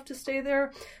health stuff to say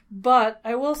there, but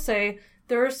I will say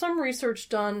there is some research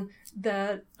done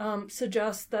that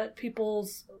suggests that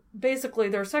basically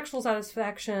their sexual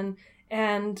satisfaction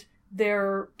and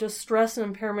their distress and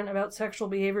impairment about sexual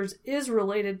behaviors is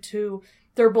related to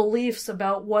their beliefs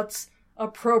about what's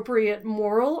appropriate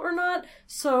moral or not.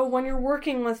 So when you're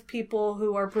working with people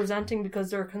who are presenting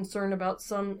because they're concerned about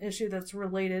some issue that's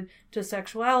related to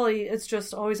sexuality, it's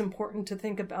just always important to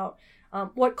think about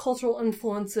what cultural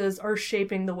influences are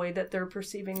shaping the way that they're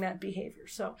perceiving that behavior.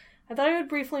 So I thought I would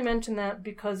briefly mention that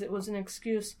because it was an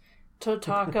excuse to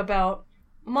talk about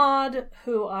Maud,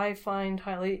 who I find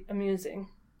highly amusing.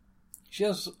 She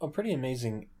has a pretty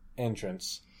amazing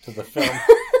entrance to the film.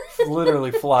 Literally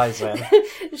flies in.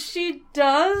 She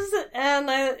does,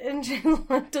 and she's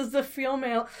like, does the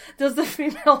female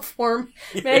form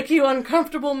make you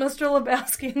uncomfortable, Mr.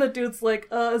 Lebowski? And the dude's like,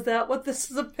 is that what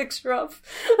this is a picture of?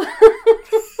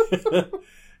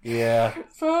 Yeah.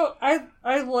 So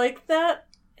I like that,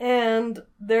 and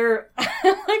I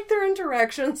like their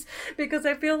interactions because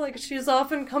I feel like she's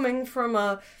often coming from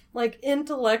a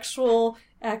intellectual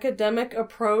academic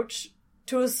approach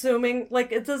to assuming,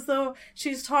 like, it's as though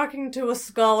she's talking to a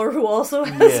scholar who also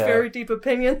has very deep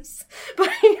opinions, but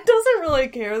he doesn't really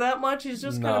care that much. He's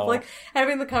just kind of, like,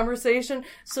 having the conversation.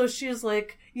 So she's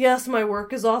like, yes, my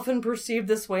work is often perceived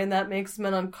this way, and that makes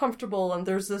men uncomfortable, and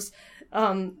there's this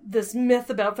myth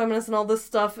about feminists and all this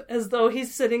stuff, as though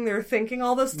he's sitting there thinking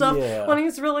all this stuff, when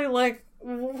he's really, like,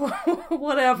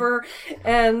 whatever.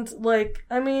 And, like,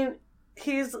 I mean,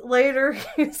 he's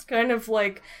kind of,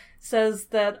 like, says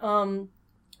that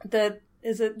that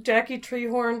is it Jackie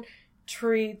Treehorn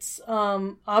treats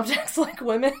objects like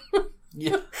women.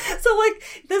 Yeah. So,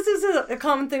 like, this is a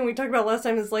common thing we talked about last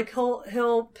time, is, like,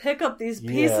 he'll pick up these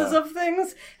pieces of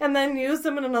things and then use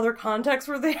them in another context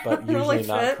where they don't really fit.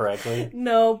 Not correctly.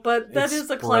 No, but that is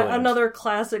another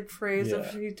classic phrase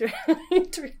of he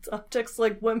treats objects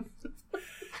like women.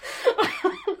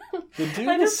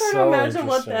 I just try to imagine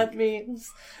what that means.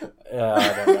 Yeah,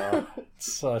 I don't know.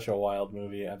 It's such a wild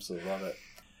movie. Absolutely love it.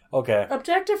 Okay.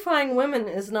 Objectifying women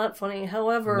is not funny.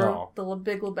 However, the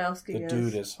Big Lebowski is. The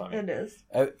dude is funny. It is.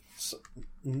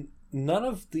 None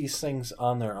of these things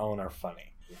on their own are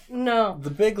funny. No.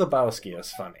 The Big Lebowski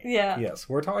is funny. Yeah. Yes,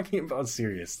 we're talking about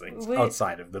serious things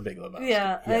outside of the Big Lebowski.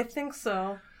 Yeah, I think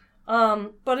so.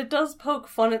 But it does poke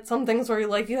fun at some things where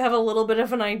you have a little bit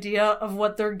of an idea of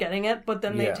what they're getting at, but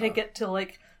then they take it to,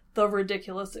 like, the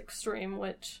ridiculous extreme,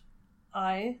 which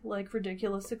I like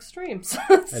ridiculous extremes.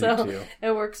 So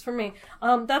it works for me.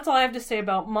 That's all I have to say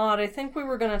about Maude. I think we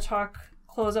were going to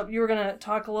close up. You were going to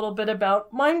talk a little bit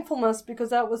about mindfulness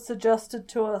because that was suggested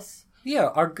to us. Yeah,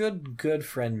 our good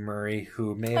friend Murray,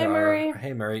 who made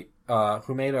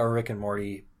who made our Rick and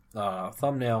Morty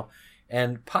thumbnail,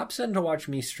 and pops in to watch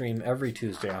me stream every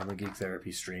Tuesday on the Geek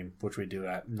Therapy stream, which we do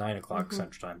at 9 o'clock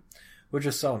Central Time, which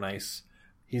is so nice.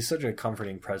 He's such a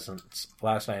comforting presence.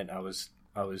 Last night I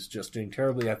was just doing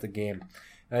terribly at the game,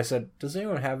 and I said, does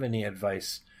anyone have any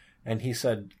advice? And he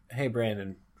said, hey,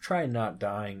 Brandon, try not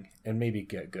dying and maybe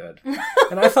get good.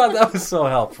 And I thought that was so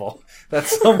helpful that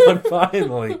someone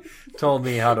finally told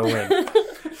me how to win.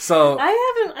 So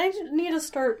I need to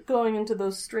start going into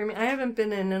those streaming. I haven't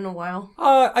been in a while.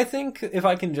 I think if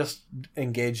I can just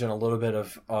engage in a little bit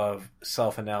of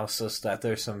self-analysis, that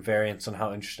there's some variance in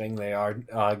how interesting they are,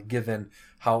 given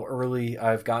how early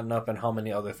I've gotten up and how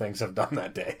many other things I've done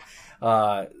that day.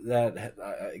 That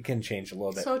can change a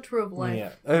little bit. So true of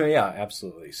life. Yeah,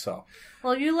 absolutely. So,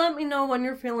 well, you let me know when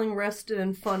you're feeling rested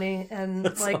and funny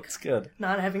and sounds good.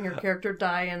 Not having your character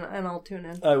die, and I'll tune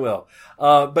in. I will.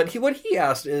 But what he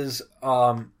asked is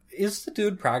the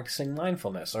dude practicing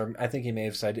mindfulness? Or I think he may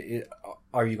have said,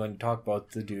 are you going to talk about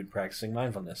the dude practicing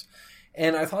mindfulness?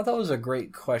 And I thought that was a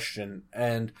great question.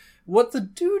 And what the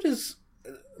dude is...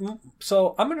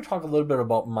 So I'm going to talk a little bit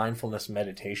about mindfulness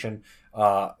meditation,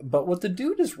 but what the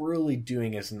dude is really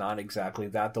doing is not exactly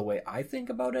that the way I think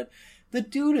about it. The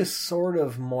dude is sort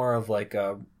of more of like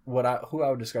who I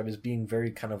would describe as being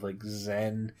very kind of like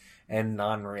zen and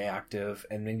non-reactive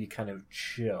and maybe kind of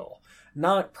chill.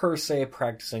 Not per se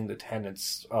practicing the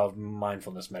tenets of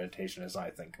mindfulness meditation as I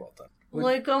think about them.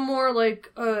 Like a more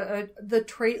like the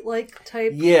trait-like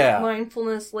type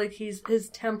mindfulness, like his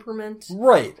temperament.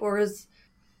 Right. Or his...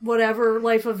 whatever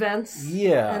life events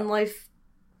and life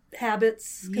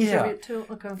habits contribute to.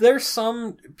 Okay. There's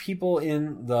some people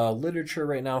in the literature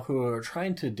right now who are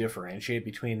trying to differentiate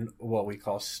between what we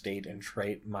call state and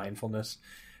trait mindfulness.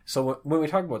 So when we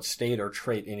talk about state or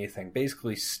trait anything,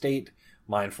 basically state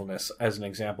mindfulness, as an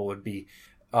example, would be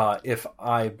if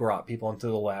I brought people into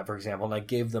the lab, for example, and I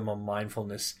gave them a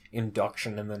mindfulness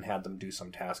induction and then had them do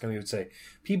some task. And we would say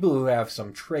people who have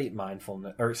some trait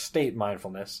mindfulness or state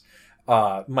mindfulness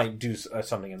might do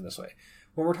something in this way.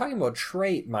 When we're talking about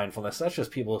trait mindfulness, that's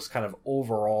just people's kind of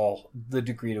overall, the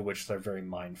degree to which they're very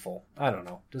mindful. I don't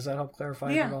know. Does that help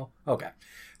clarify it at all? Okay.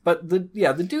 But the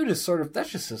dude is sort of,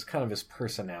 that's just kind of his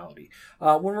personality.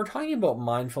 When we're talking about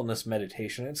mindfulness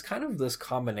meditation, it's kind of this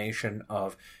combination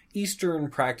of Eastern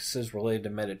practices related to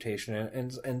meditation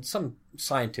and some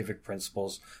scientific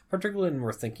principles, particularly when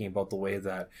we're thinking about the way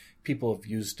that people have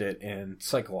used it in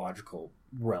psychological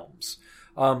realms.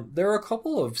 There are a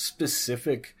couple of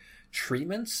specific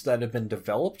treatments that have been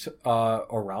developed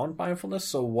around mindfulness.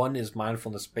 So one is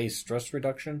mindfulness-based stress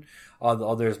reduction. The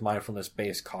other is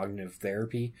mindfulness-based cognitive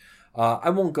therapy. I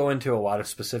won't go into a lot of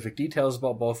specific details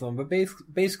about both of them, but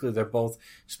basically they're both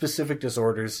specific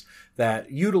disorders that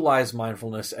utilize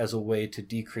mindfulness as a way to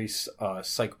decrease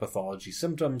psychopathology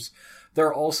symptoms. There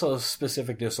are also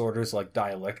specific disorders like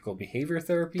dialectical behavior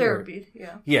therapy.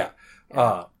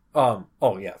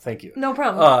 Oh yeah, thank you. No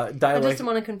problem. I just don't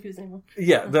want to confuse anyone.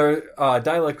 Yeah, the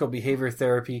dialectical behavior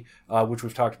therapy, which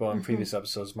we've talked about in previous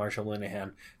episodes, Marshall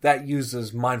Linehan, that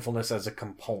uses mindfulness as a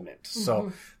component.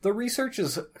 So the research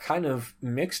is kind of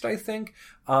mixed, I think,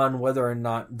 on whether or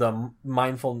not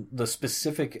the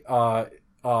specific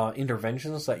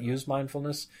interventions that use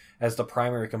mindfulness as the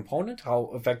primary component,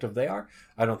 how effective they are.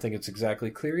 I don't think it's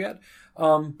exactly clear yet.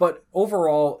 But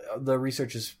overall, the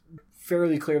research is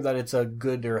fairly clear that it's a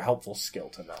good or helpful skill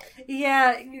to know.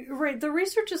 Yeah, right. The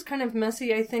research is kind of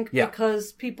messy, I think,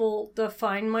 because people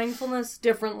define mindfulness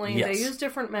differently. Yes. They use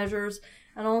different measures,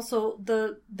 and also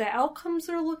the outcomes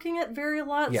they're looking at vary a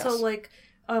lot. Yes. So, like,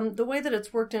 the way that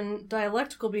it's worked in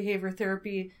dialectical behavior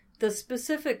therapy, the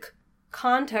specific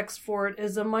context for it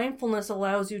is a mindfulness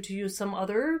allows you to use some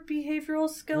other behavioral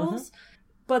skills,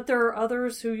 but there are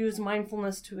others who use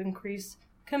mindfulness to increase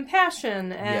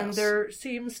compassion, and there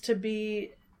seems to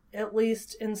be, at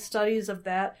least in studies of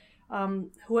that,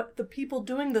 the people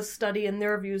doing the study and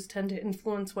their views tend to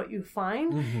influence what you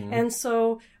find. And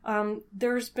so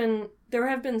there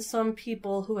have been some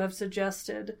people who have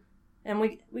suggested, and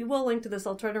we will link to this,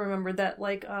 I'll try to remember that,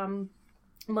 like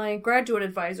my graduate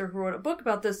advisor who wrote a book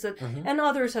about this, and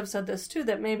others have said this too,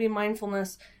 that maybe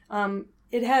mindfulness,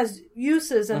 it has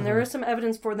uses and there is some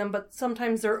evidence for them, but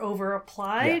sometimes they're over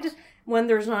applied when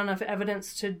there's not enough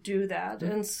evidence to do that.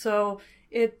 And so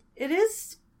it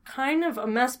is kind of a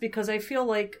mess, because I feel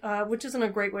like, which isn't a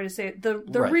great way to say it, the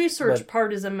research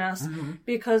part is a mess,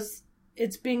 because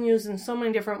it's being used in so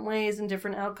many different ways and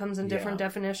different outcomes and different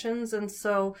definitions. And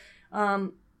so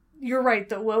you're right,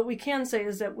 that what we can say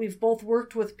is that we've both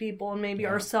worked with people and maybe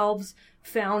ourselves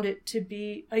found it to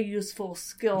be a useful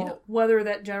skill, whether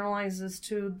that generalizes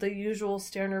to the usual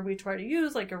standard we try to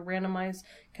use, like a randomized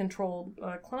controlled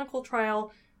clinical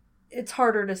trial. It's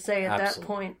harder to say at that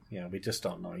point. Yeah, we just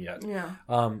don't know yet. Yeah.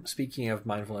 Speaking of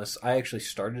mindfulness, I actually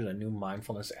started a new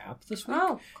mindfulness app this week.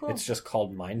 Oh, cool. It's just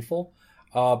called Mindful.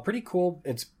 Pretty cool.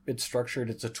 It's structured.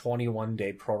 It's a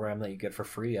 21-day program that you get for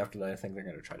free. After that, I think they're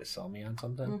going to try to sell me on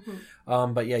something.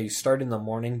 But yeah, you start in the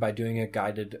morning by doing a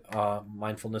guided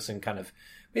mindfulness, and kind of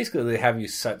basically they have you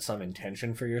set some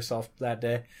intention for yourself that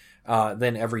day.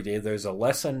 Then every day there's a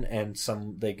lesson, and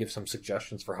they give some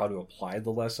suggestions for how to apply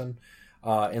the lesson.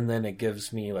 And then it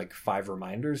gives me like 5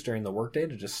 reminders during the workday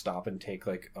to just stop and take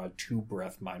like a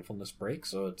 2-breath mindfulness break.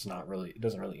 So it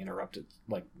doesn't really interrupt it.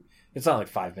 Like, it's not like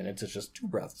 5 minutes, it's just 2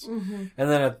 breaths. And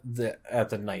then at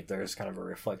the night there's kind of a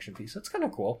reflection piece. It's kind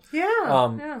of cool.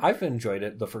 Yeah. I've enjoyed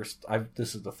it.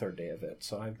 This is the 3rd day of it,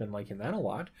 so I've been liking that a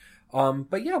lot.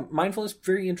 But yeah, mindfulness,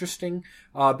 very interesting.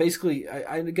 Basically,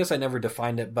 I guess I never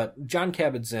defined it, but John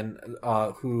Kabat-Zinn,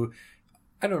 who,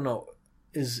 I don't know,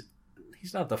 he's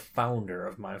not the founder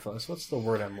of mindfulness. What's the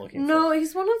word I'm looking for? No,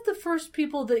 he's one of the first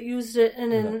people that used it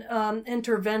in an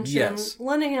intervention. Yes.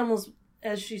 Linehan was,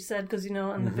 as she said, because, in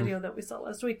the video that we saw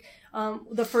last week,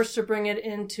 the first to bring it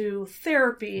into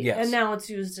therapy. Yes. And now it's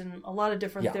used in a lot of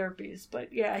different therapies.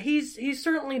 But yeah, he's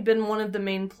certainly been one of the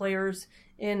main players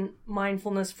in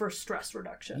mindfulness for stress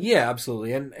reduction. Yeah,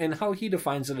 absolutely. And how he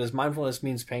defines it as mindfulness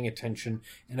means paying attention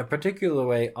in a particular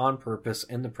way on purpose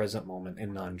in the present moment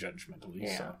and non-judgmentally.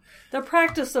 Yeah. So. The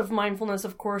practice of mindfulness,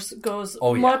 of course, goes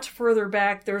much further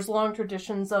back. There's long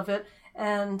traditions of it.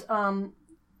 And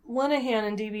Linehan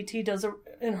in DBT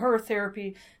in her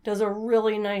therapy does a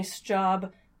really nice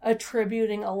job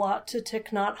attributing a lot to Thich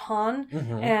Nhat Hanh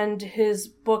and his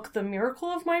book, The Miracle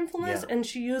of Mindfulness. Yeah. And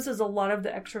she uses a lot of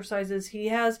the exercises he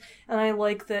has. And I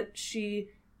like that she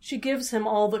gives him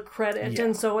all the credit. Yeah.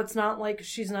 And so it's not like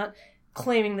she's not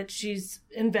claiming that she's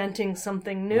inventing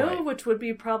something new, which would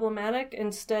be problematic.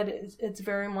 Instead, it's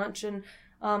very much, and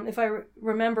if I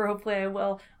remember, hopefully I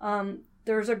will,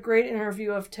 there's a great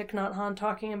interview of Thich Nhat Hanh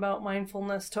talking about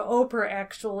mindfulness to Oprah,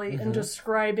 actually, and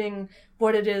describing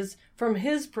what it is from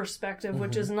his perspective,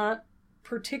 which is not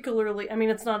particularly,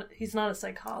 he's not a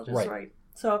psychologist, right?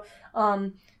 So,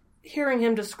 hearing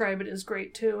him describe it is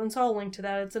great too. And so I'll link to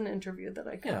that. It's an interview that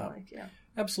I kind of like,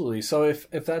 Absolutely. So if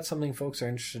that's something folks are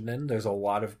interested in, there's a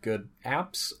lot of good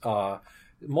apps.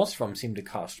 Most of them seem to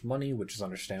cost money, which is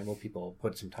understandable. People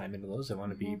put some time into those. They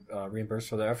want to be reimbursed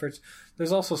for their efforts.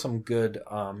 There's also some good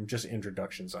just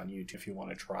introductions on YouTube if you want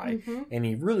to try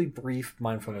any really brief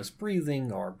mindfulness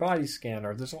breathing or body scan,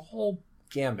 or there's a whole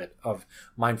gambit of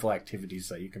mindful activities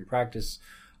that you can practice.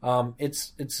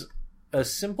 It's a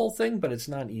simple thing, but it's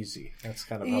not easy. That's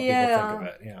kind of how people think of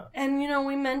it. Yeah. And,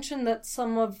 we mentioned that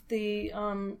some of the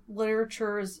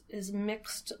literature is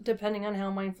mixed depending on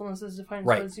how mindfulness is defined,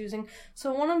 what it's using.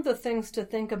 So one of the things to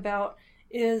think about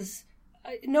is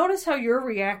notice how you're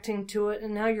reacting to it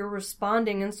and how you're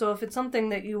responding. And so if it's something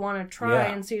that you want to try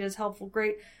and see it as helpful,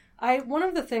 great. One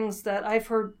of the things that I've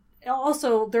heard,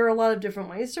 also, there are a lot of different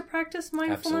ways to practice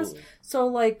mindfulness. Absolutely. So,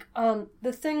 like,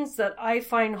 the things that I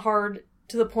find hard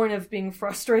to the point of being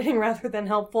frustrating rather than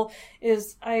helpful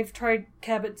is I've tried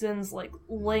Kabat-Zinn's, like,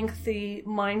 lengthy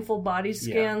mindful body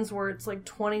scans where it's, like,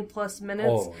 20 plus minutes.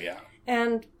 Oh, yeah.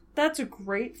 And that's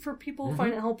great for people who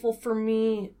find it helpful. For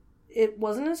me, it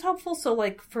wasn't as helpful. So,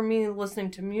 like, for me,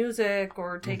 listening to music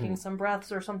or taking some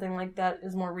breaths or something like that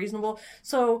is more reasonable.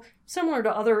 So, similar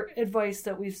to other advice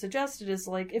that we've suggested is,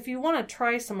 like, if you want to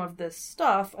try some of this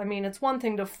stuff, I mean, it's one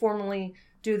thing to formally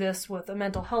do this with a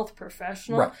mental health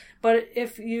professional. Right. But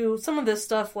if some of this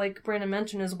stuff, like Brandon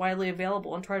mentioned, is widely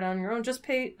available and try it on your own, just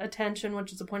pay attention,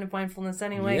 which is a point of mindfulness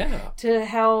anyway, to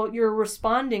how you're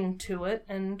responding to it,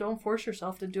 and don't force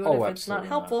yourself to do it if it's not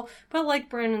helpful. But like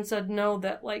Brandon said, know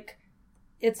that, like,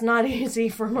 it's not easy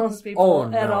for most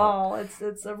people at all.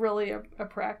 It's really a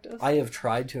practice. I have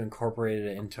tried to incorporate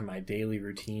it into my daily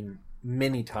routine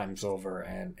many times over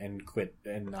and quit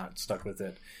and not stuck with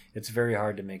it. It's very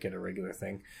hard to make it a regular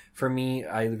thing. For me,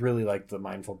 I really like the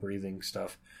mindful breathing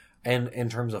stuff. And in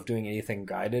terms of doing anything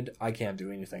guided, I can't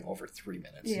do anything over 3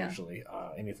 minutes usually.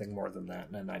 Anything more than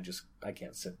that, and I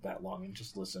can't sit that long and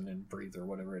just listen and breathe or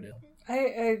whatever it is. I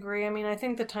agree. I mean, I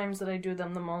think the times that I do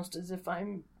them the most is if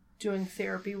I'm doing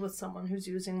therapy with someone who's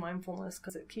using mindfulness,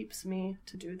 because it keeps me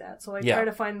to do that. So I try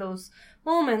to find those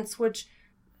moments, which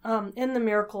in The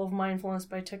Miracle of Mindfulness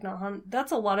by Thich Nhat Hanh,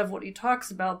 that's a lot of what he talks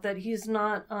about, that he's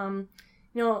not,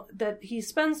 that he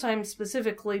spends time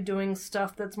specifically doing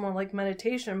stuff that's more like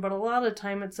meditation, but a lot of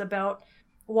time it's about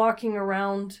walking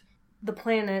around the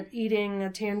planet, eating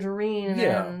a tangerine,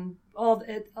 and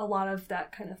a lot of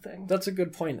that kind of thing. That's a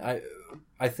good point.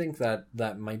 I think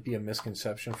that might be a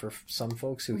misconception for some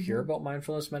folks who hear about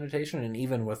mindfulness meditation, and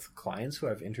even with clients who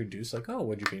I've introduced, like, oh,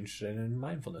 would you be interested in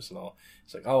mindfulness at all?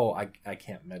 It's like, oh, I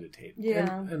can't meditate.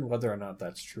 Yeah. And whether or not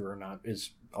that's true or not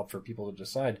is up for people to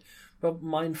decide. But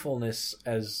mindfulness,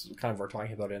 as kind of we're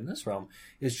talking about in this realm,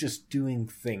 is just doing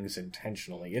things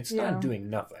intentionally. It's not doing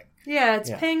nothing. Yeah, it's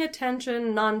paying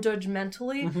attention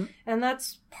non-judgmentally, and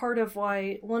that's part of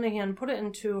why Linehan put it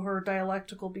into her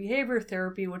dialectical behavior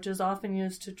therapy, which is often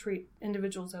used to treat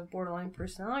individuals who have borderline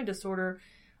personality disorder,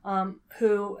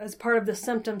 who, as part of the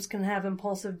symptoms, can have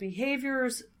impulsive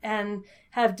behaviors and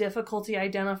have difficulty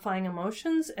identifying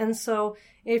emotions. And so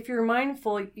if you're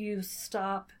mindful, you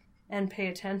stop and pay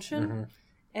attention,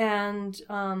 and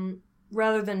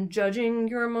rather than judging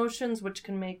your emotions, which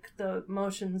can make the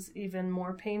emotions even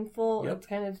more painful,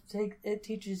 it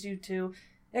teaches you to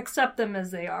accept them as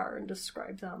they are and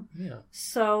describe them. Yeah.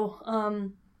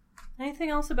 So, anything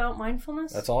else about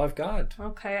mindfulness? That's all I've got.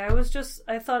 Okay,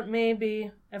 I thought maybe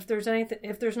if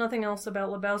there's nothing else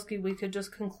about Lebowski, we could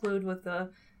just conclude with the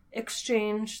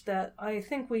exchange that I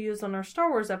think we used on our Star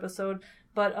Wars episode,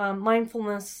 but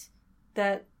mindfulness,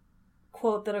 that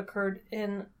quote that occurred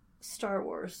in Star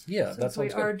Wars. Yeah, that's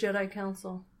we are Jedi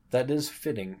Counsel. That is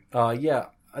fitting.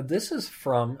 This is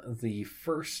from the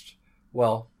first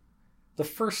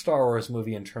Star Wars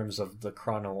movie in terms of the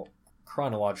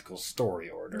chronological story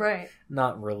order, right?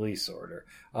 Not release order.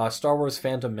 Star Wars: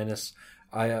 Phantom Menace.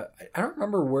 I don't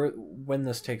remember when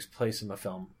this takes place in the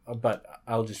film, but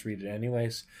I'll just read it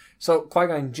anyways. So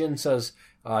Qui-Gon Jinn says,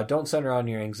 "Don't center on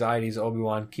your anxieties,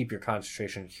 Obi-Wan. Keep your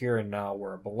concentration here and now,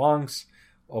 where it belongs."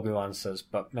 Obi-Wan says,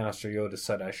 "But Master Yoda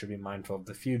said I should be mindful of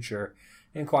the future."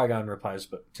 And Qui-Gon replies,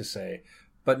 but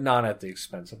not at the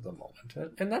expense of the moment.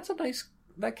 And that's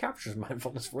that captures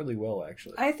mindfulness really well,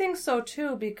 actually. I think so,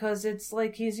 too, because it's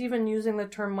like he's even using the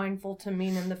term mindful to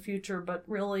mean in the future, but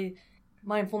really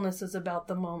mindfulness is about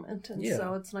the moment. And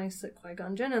so it's nice that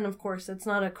Qui-Gon Jinn, and of course it's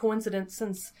not a coincidence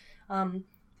since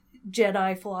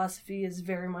Jedi philosophy is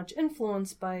very much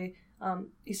influenced by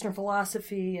Eastern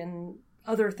philosophy and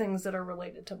other things that are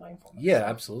related to mindfulness. Yeah,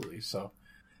 absolutely. So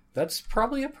that's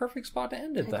probably a perfect spot to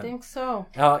end it then. I think so.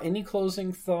 Any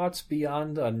closing thoughts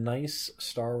beyond a nice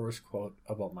Star Wars quote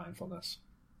about mindfulness?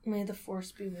 May the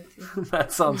Force be with you.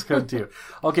 That sounds good too.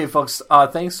 Okay, folks,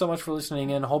 thanks so much for listening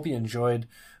in. Hope you enjoyed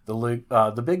the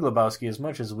Big Lebowski as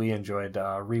much as we enjoyed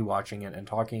rewatching it and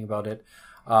talking about it.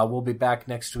 We'll be back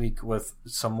next week with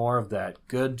some more of that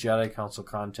good Jedi Council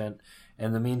content.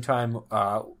 In the meantime,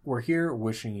 we're here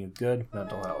wishing you good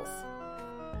mental health.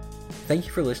 Thank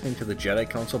you for listening to the Jedi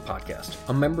Council podcast,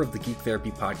 a member of the Geek Therapy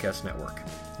Podcast Network.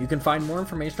 You can find more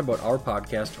information about our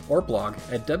podcast or blog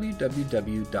at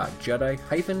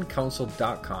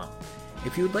www.jedi-council.com.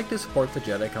 If you would like to support the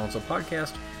Jedi Council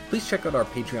podcast, please check out our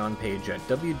Patreon page at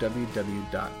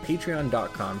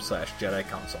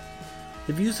www.patreon.com/JediCouncil.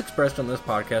 The views expressed on this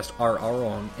podcast are our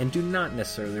own and do not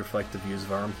necessarily reflect the views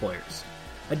of our employers.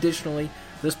 Additionally,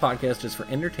 this podcast is for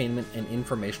entertainment and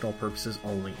informational purposes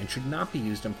only and should not be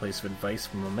used in place of advice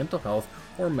from a mental health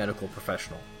or medical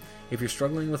professional. If you're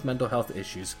struggling with mental health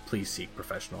issues, please seek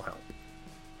professional help.